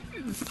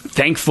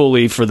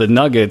thankfully for the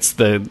Nuggets,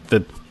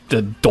 the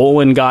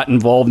Dolan got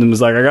involved and was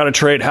like, I got to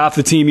trade half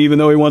the team, even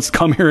though he wants to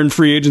come here in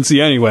free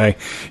agency anyway.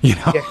 You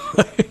know,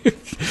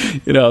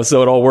 you know,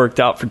 so it all worked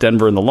out for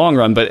Denver in the long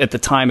run. But at the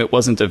time, it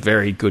wasn't a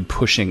very good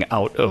pushing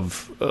out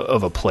of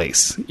a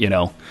place. You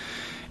know,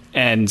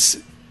 and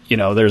you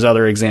know, there's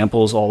other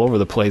examples all over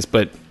the place,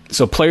 but.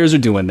 So players are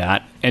doing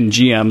that, and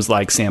GMs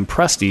like Sam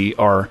Presti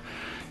are,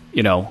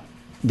 you know,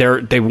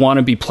 they want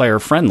to be player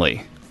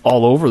friendly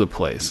all over the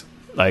place.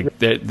 Like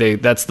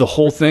that's the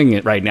whole thing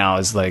right now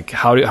is like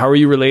how are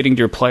you relating to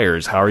your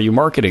players? How are you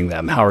marketing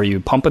them? How are you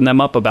pumping them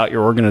up about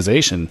your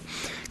organization?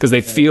 Because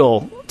they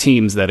feel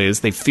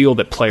they feel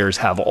that players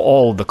have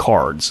all the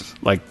cards,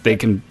 like they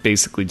can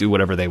basically do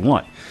whatever they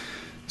want.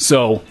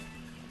 So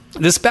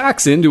this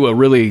backs into a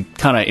really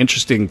kind of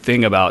interesting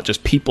thing about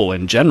just people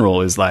in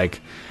general is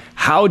like.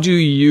 How do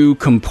you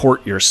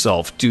comport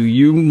yourself? Do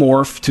you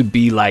morph to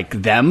be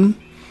like them?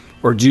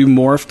 Or do you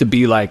morph to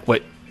be like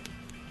what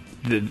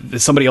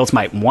somebody else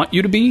might want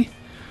you to be?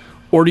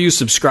 Or do you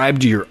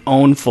subscribe to your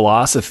own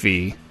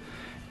philosophy,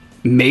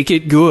 make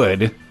it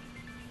good,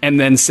 and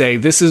then say,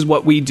 this is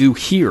what we do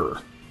here?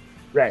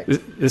 Right.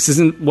 This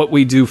isn't what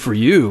we do for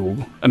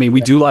you. I mean,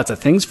 we do lots of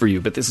things for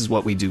you, but this is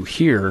what we do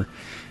here.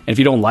 And if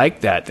you don't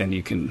like that, then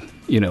you can,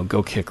 you know,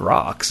 go kick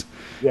rocks.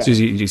 Yeah. So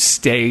you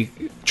stay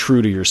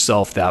true to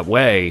yourself that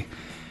way.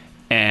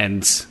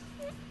 And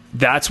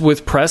that's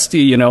with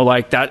Presti, you know,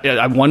 like that.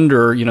 I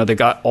wonder, you know, they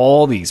got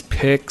all these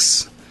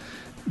picks.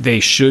 They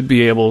should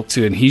be able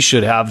to, and he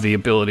should have the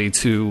ability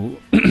to,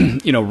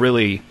 you know,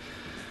 really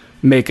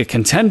make a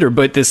contender.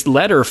 But this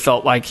letter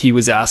felt like he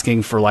was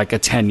asking for like a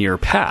 10-year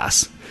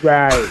pass.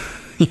 Right.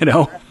 You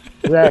know?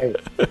 Right.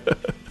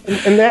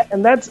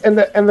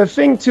 And the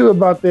thing too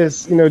about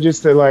this,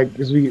 just to like,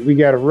 because we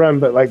got to run,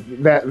 but like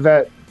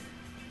that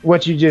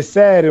what you just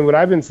said and what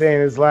I've been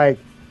saying is like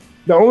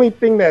the only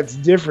thing that's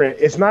different.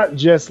 It's not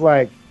just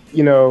like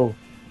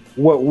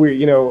what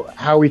we're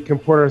how we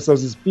comport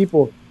ourselves as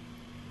people.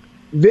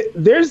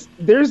 There's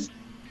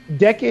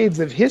decades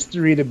of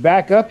history to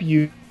back up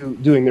you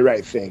doing the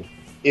right thing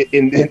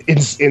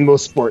in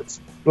most sports.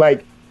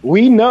 Like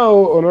we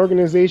know an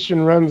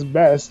organization runs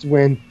best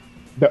when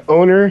the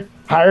owner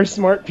hires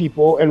smart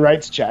people and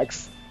writes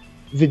checks.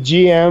 The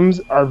GMs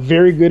are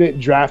very good at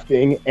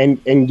drafting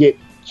and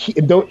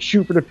don't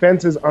shoot for the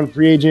fences on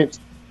free agents,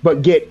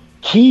 but get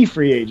key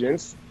free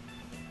agents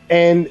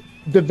and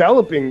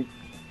developing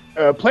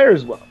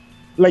players well.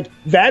 Like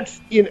that's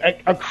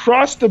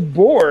across the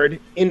board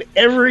in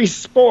every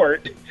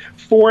sport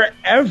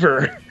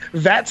forever.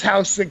 That's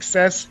how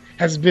success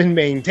has been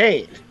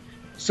maintained.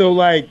 So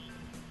like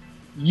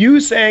you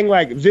saying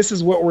like this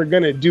is what we're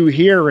gonna do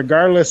here,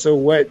 regardless of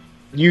what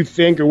you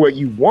think or what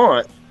you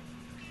want.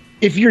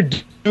 If you're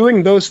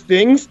doing those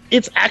things,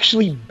 it's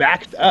actually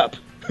backed up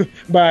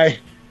by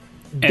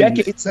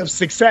decades of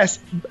success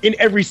in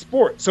every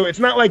sport. So it's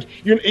not like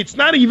it's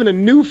not even a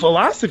new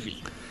philosophy.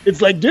 It's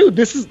like, dude,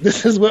 this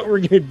is what we're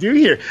gonna do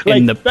here.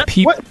 Like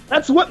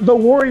that's what the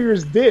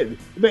Warriors did.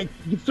 Like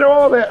you throw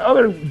all that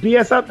other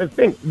BS out the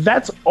thing.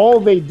 That's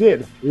all they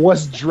did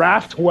was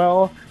draft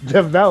well,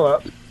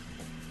 develop,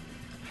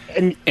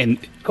 and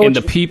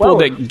the people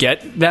that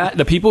get that,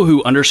 the people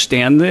who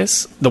understand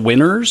this, the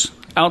winners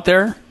out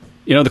there,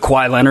 the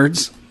Kawhi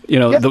Leonards,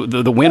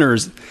 the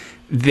winners,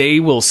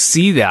 they will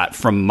see that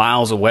from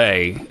miles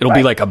away. It'll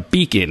be like a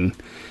beacon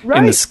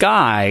in the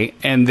sky,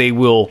 and they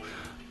will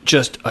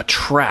just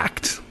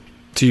attract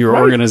to your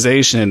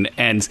organization.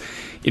 And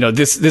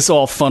this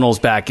all funnels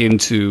back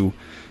into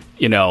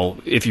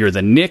if you're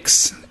the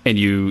Knicks and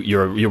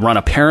you run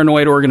a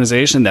paranoid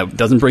organization that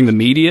doesn't bring the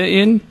media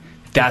in,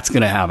 that's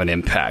going to have an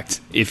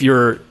impact. If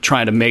you're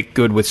trying to make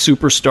good with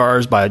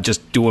superstars by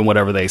just doing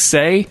whatever they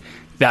say,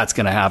 that's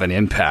going to have an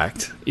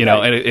impact.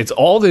 And it's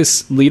all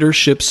this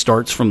leadership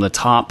starts from the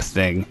top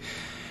thing.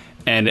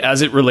 And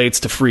as it relates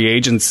to free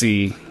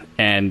agency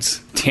and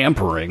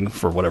tampering,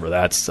 for whatever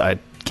that's, I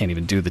can't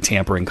even do the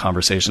tampering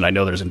conversation. I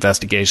know there's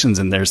investigations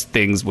and there's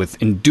things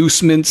with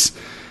inducements.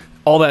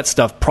 All that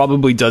stuff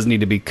probably does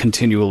need to be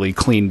continually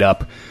cleaned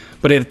up.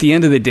 But at the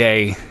end of the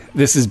day,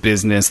 this is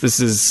business. This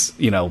is,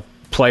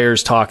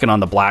 players talking on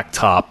the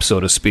blacktop,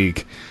 so to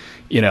speak.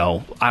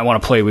 I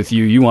want to play with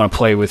you. You want to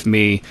play with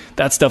me.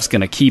 That stuff's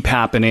going to keep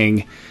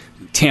happening.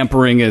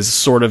 Tampering is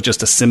sort of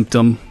just a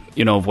symptom,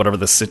 of whatever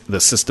the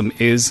system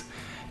is.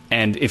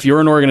 And if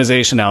you're an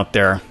organization out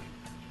there,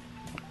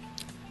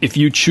 if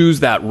you choose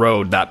that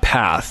road, that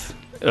path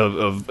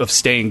of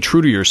staying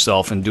true to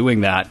yourself and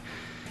doing that,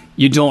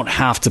 you don't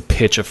have to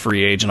pitch a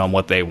free agent on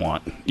what they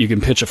want. You can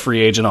pitch a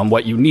free agent on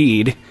what you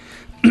need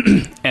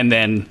and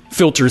then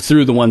filter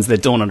through the ones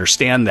that don't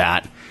understand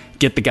that.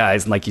 Get the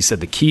guys, like you said,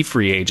 the key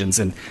free agents.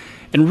 And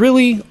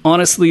really,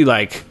 honestly,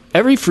 like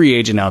every free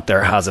agent out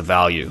there has a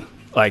value.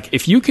 Like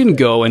if you can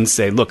go and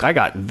say, look, I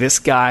got this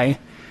guy,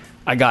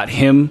 I got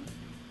him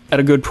at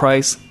a good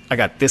price, I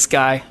got this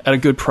guy at a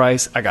good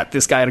price, I got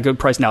this guy at a good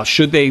price. Now,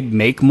 should they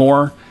make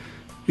more?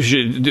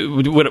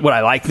 Would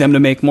I like them to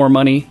make more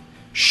money?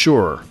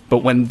 Sure. But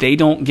when they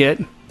don't get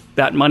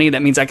that money,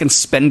 that means I can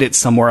spend it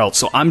somewhere else.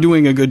 So I'm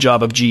doing a good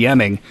job of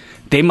GMing.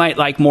 They might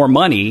like more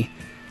money,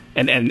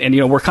 and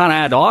we're kind of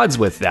at odds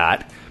with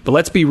that. But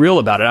let's be real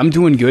about it. I'm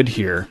doing good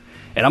here,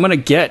 and I'm going to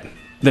get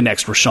the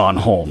next Rashawn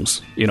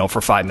Holmes,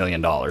 for $5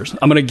 million.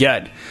 I'm going to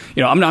get,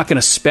 I'm not going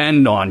to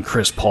spend on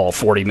Chris Paul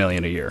 $40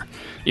 million a year.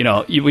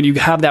 When you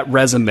have that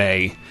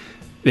resume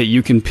that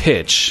you can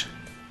pitch,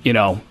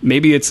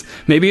 maybe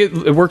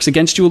it works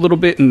against you a little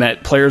bit, in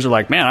that players are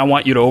like, man, I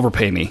want you to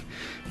overpay me,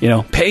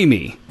 pay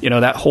me,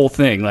 that whole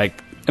thing.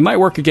 Like it might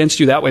work against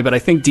you that way, but I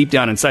think deep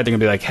down inside they're gonna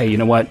be like, hey, you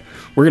know what?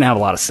 We're gonna have a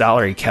lot of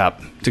salary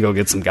cap to go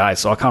get some guys,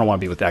 so I kind of want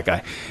to be with that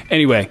guy.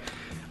 Anyway,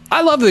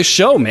 I love this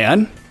show,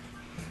 man.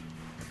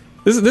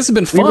 This has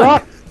been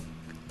fun.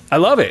 I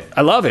love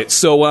it.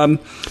 So well,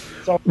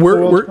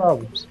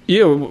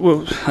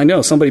 I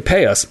know, somebody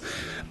pay us.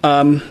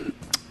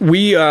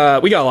 We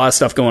got a lot of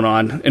stuff going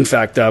on. In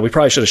fact, we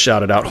probably should have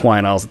shouted out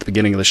Hawaiian Isles at the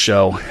beginning of the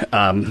show.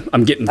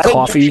 I'm getting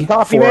coffee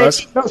for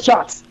us. No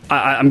shots.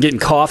 I'm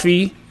getting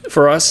coffee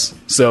for us,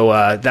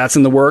 so that's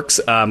in the works.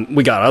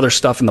 We got other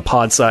stuff in the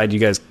pod side. You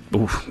guys,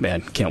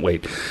 man, can't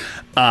wait.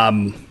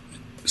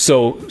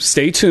 So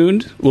stay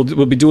tuned.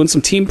 We'll be doing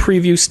some team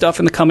preview stuff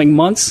in the coming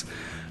months.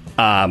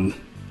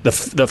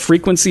 The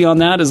frequency on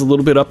that is a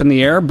little bit up in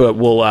the air, but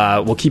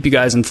we'll keep you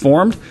guys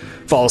informed.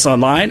 Follow us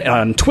online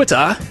on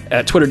Twitter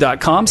at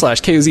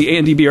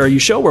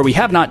twitter.com/KOZANDBRU show, where we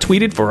have not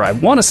tweeted for, I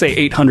want to say,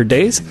 800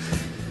 days.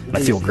 I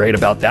feel great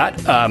about that.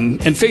 And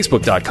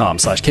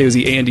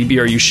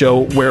Facebook.com/KOZANDBRU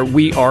show, where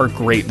we are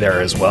great there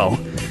as well.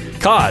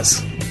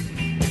 Kaz,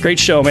 great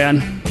show,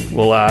 man.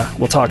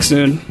 We'll talk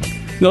soon.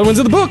 Another one's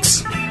in the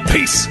books.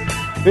 Peace.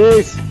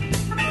 Peace.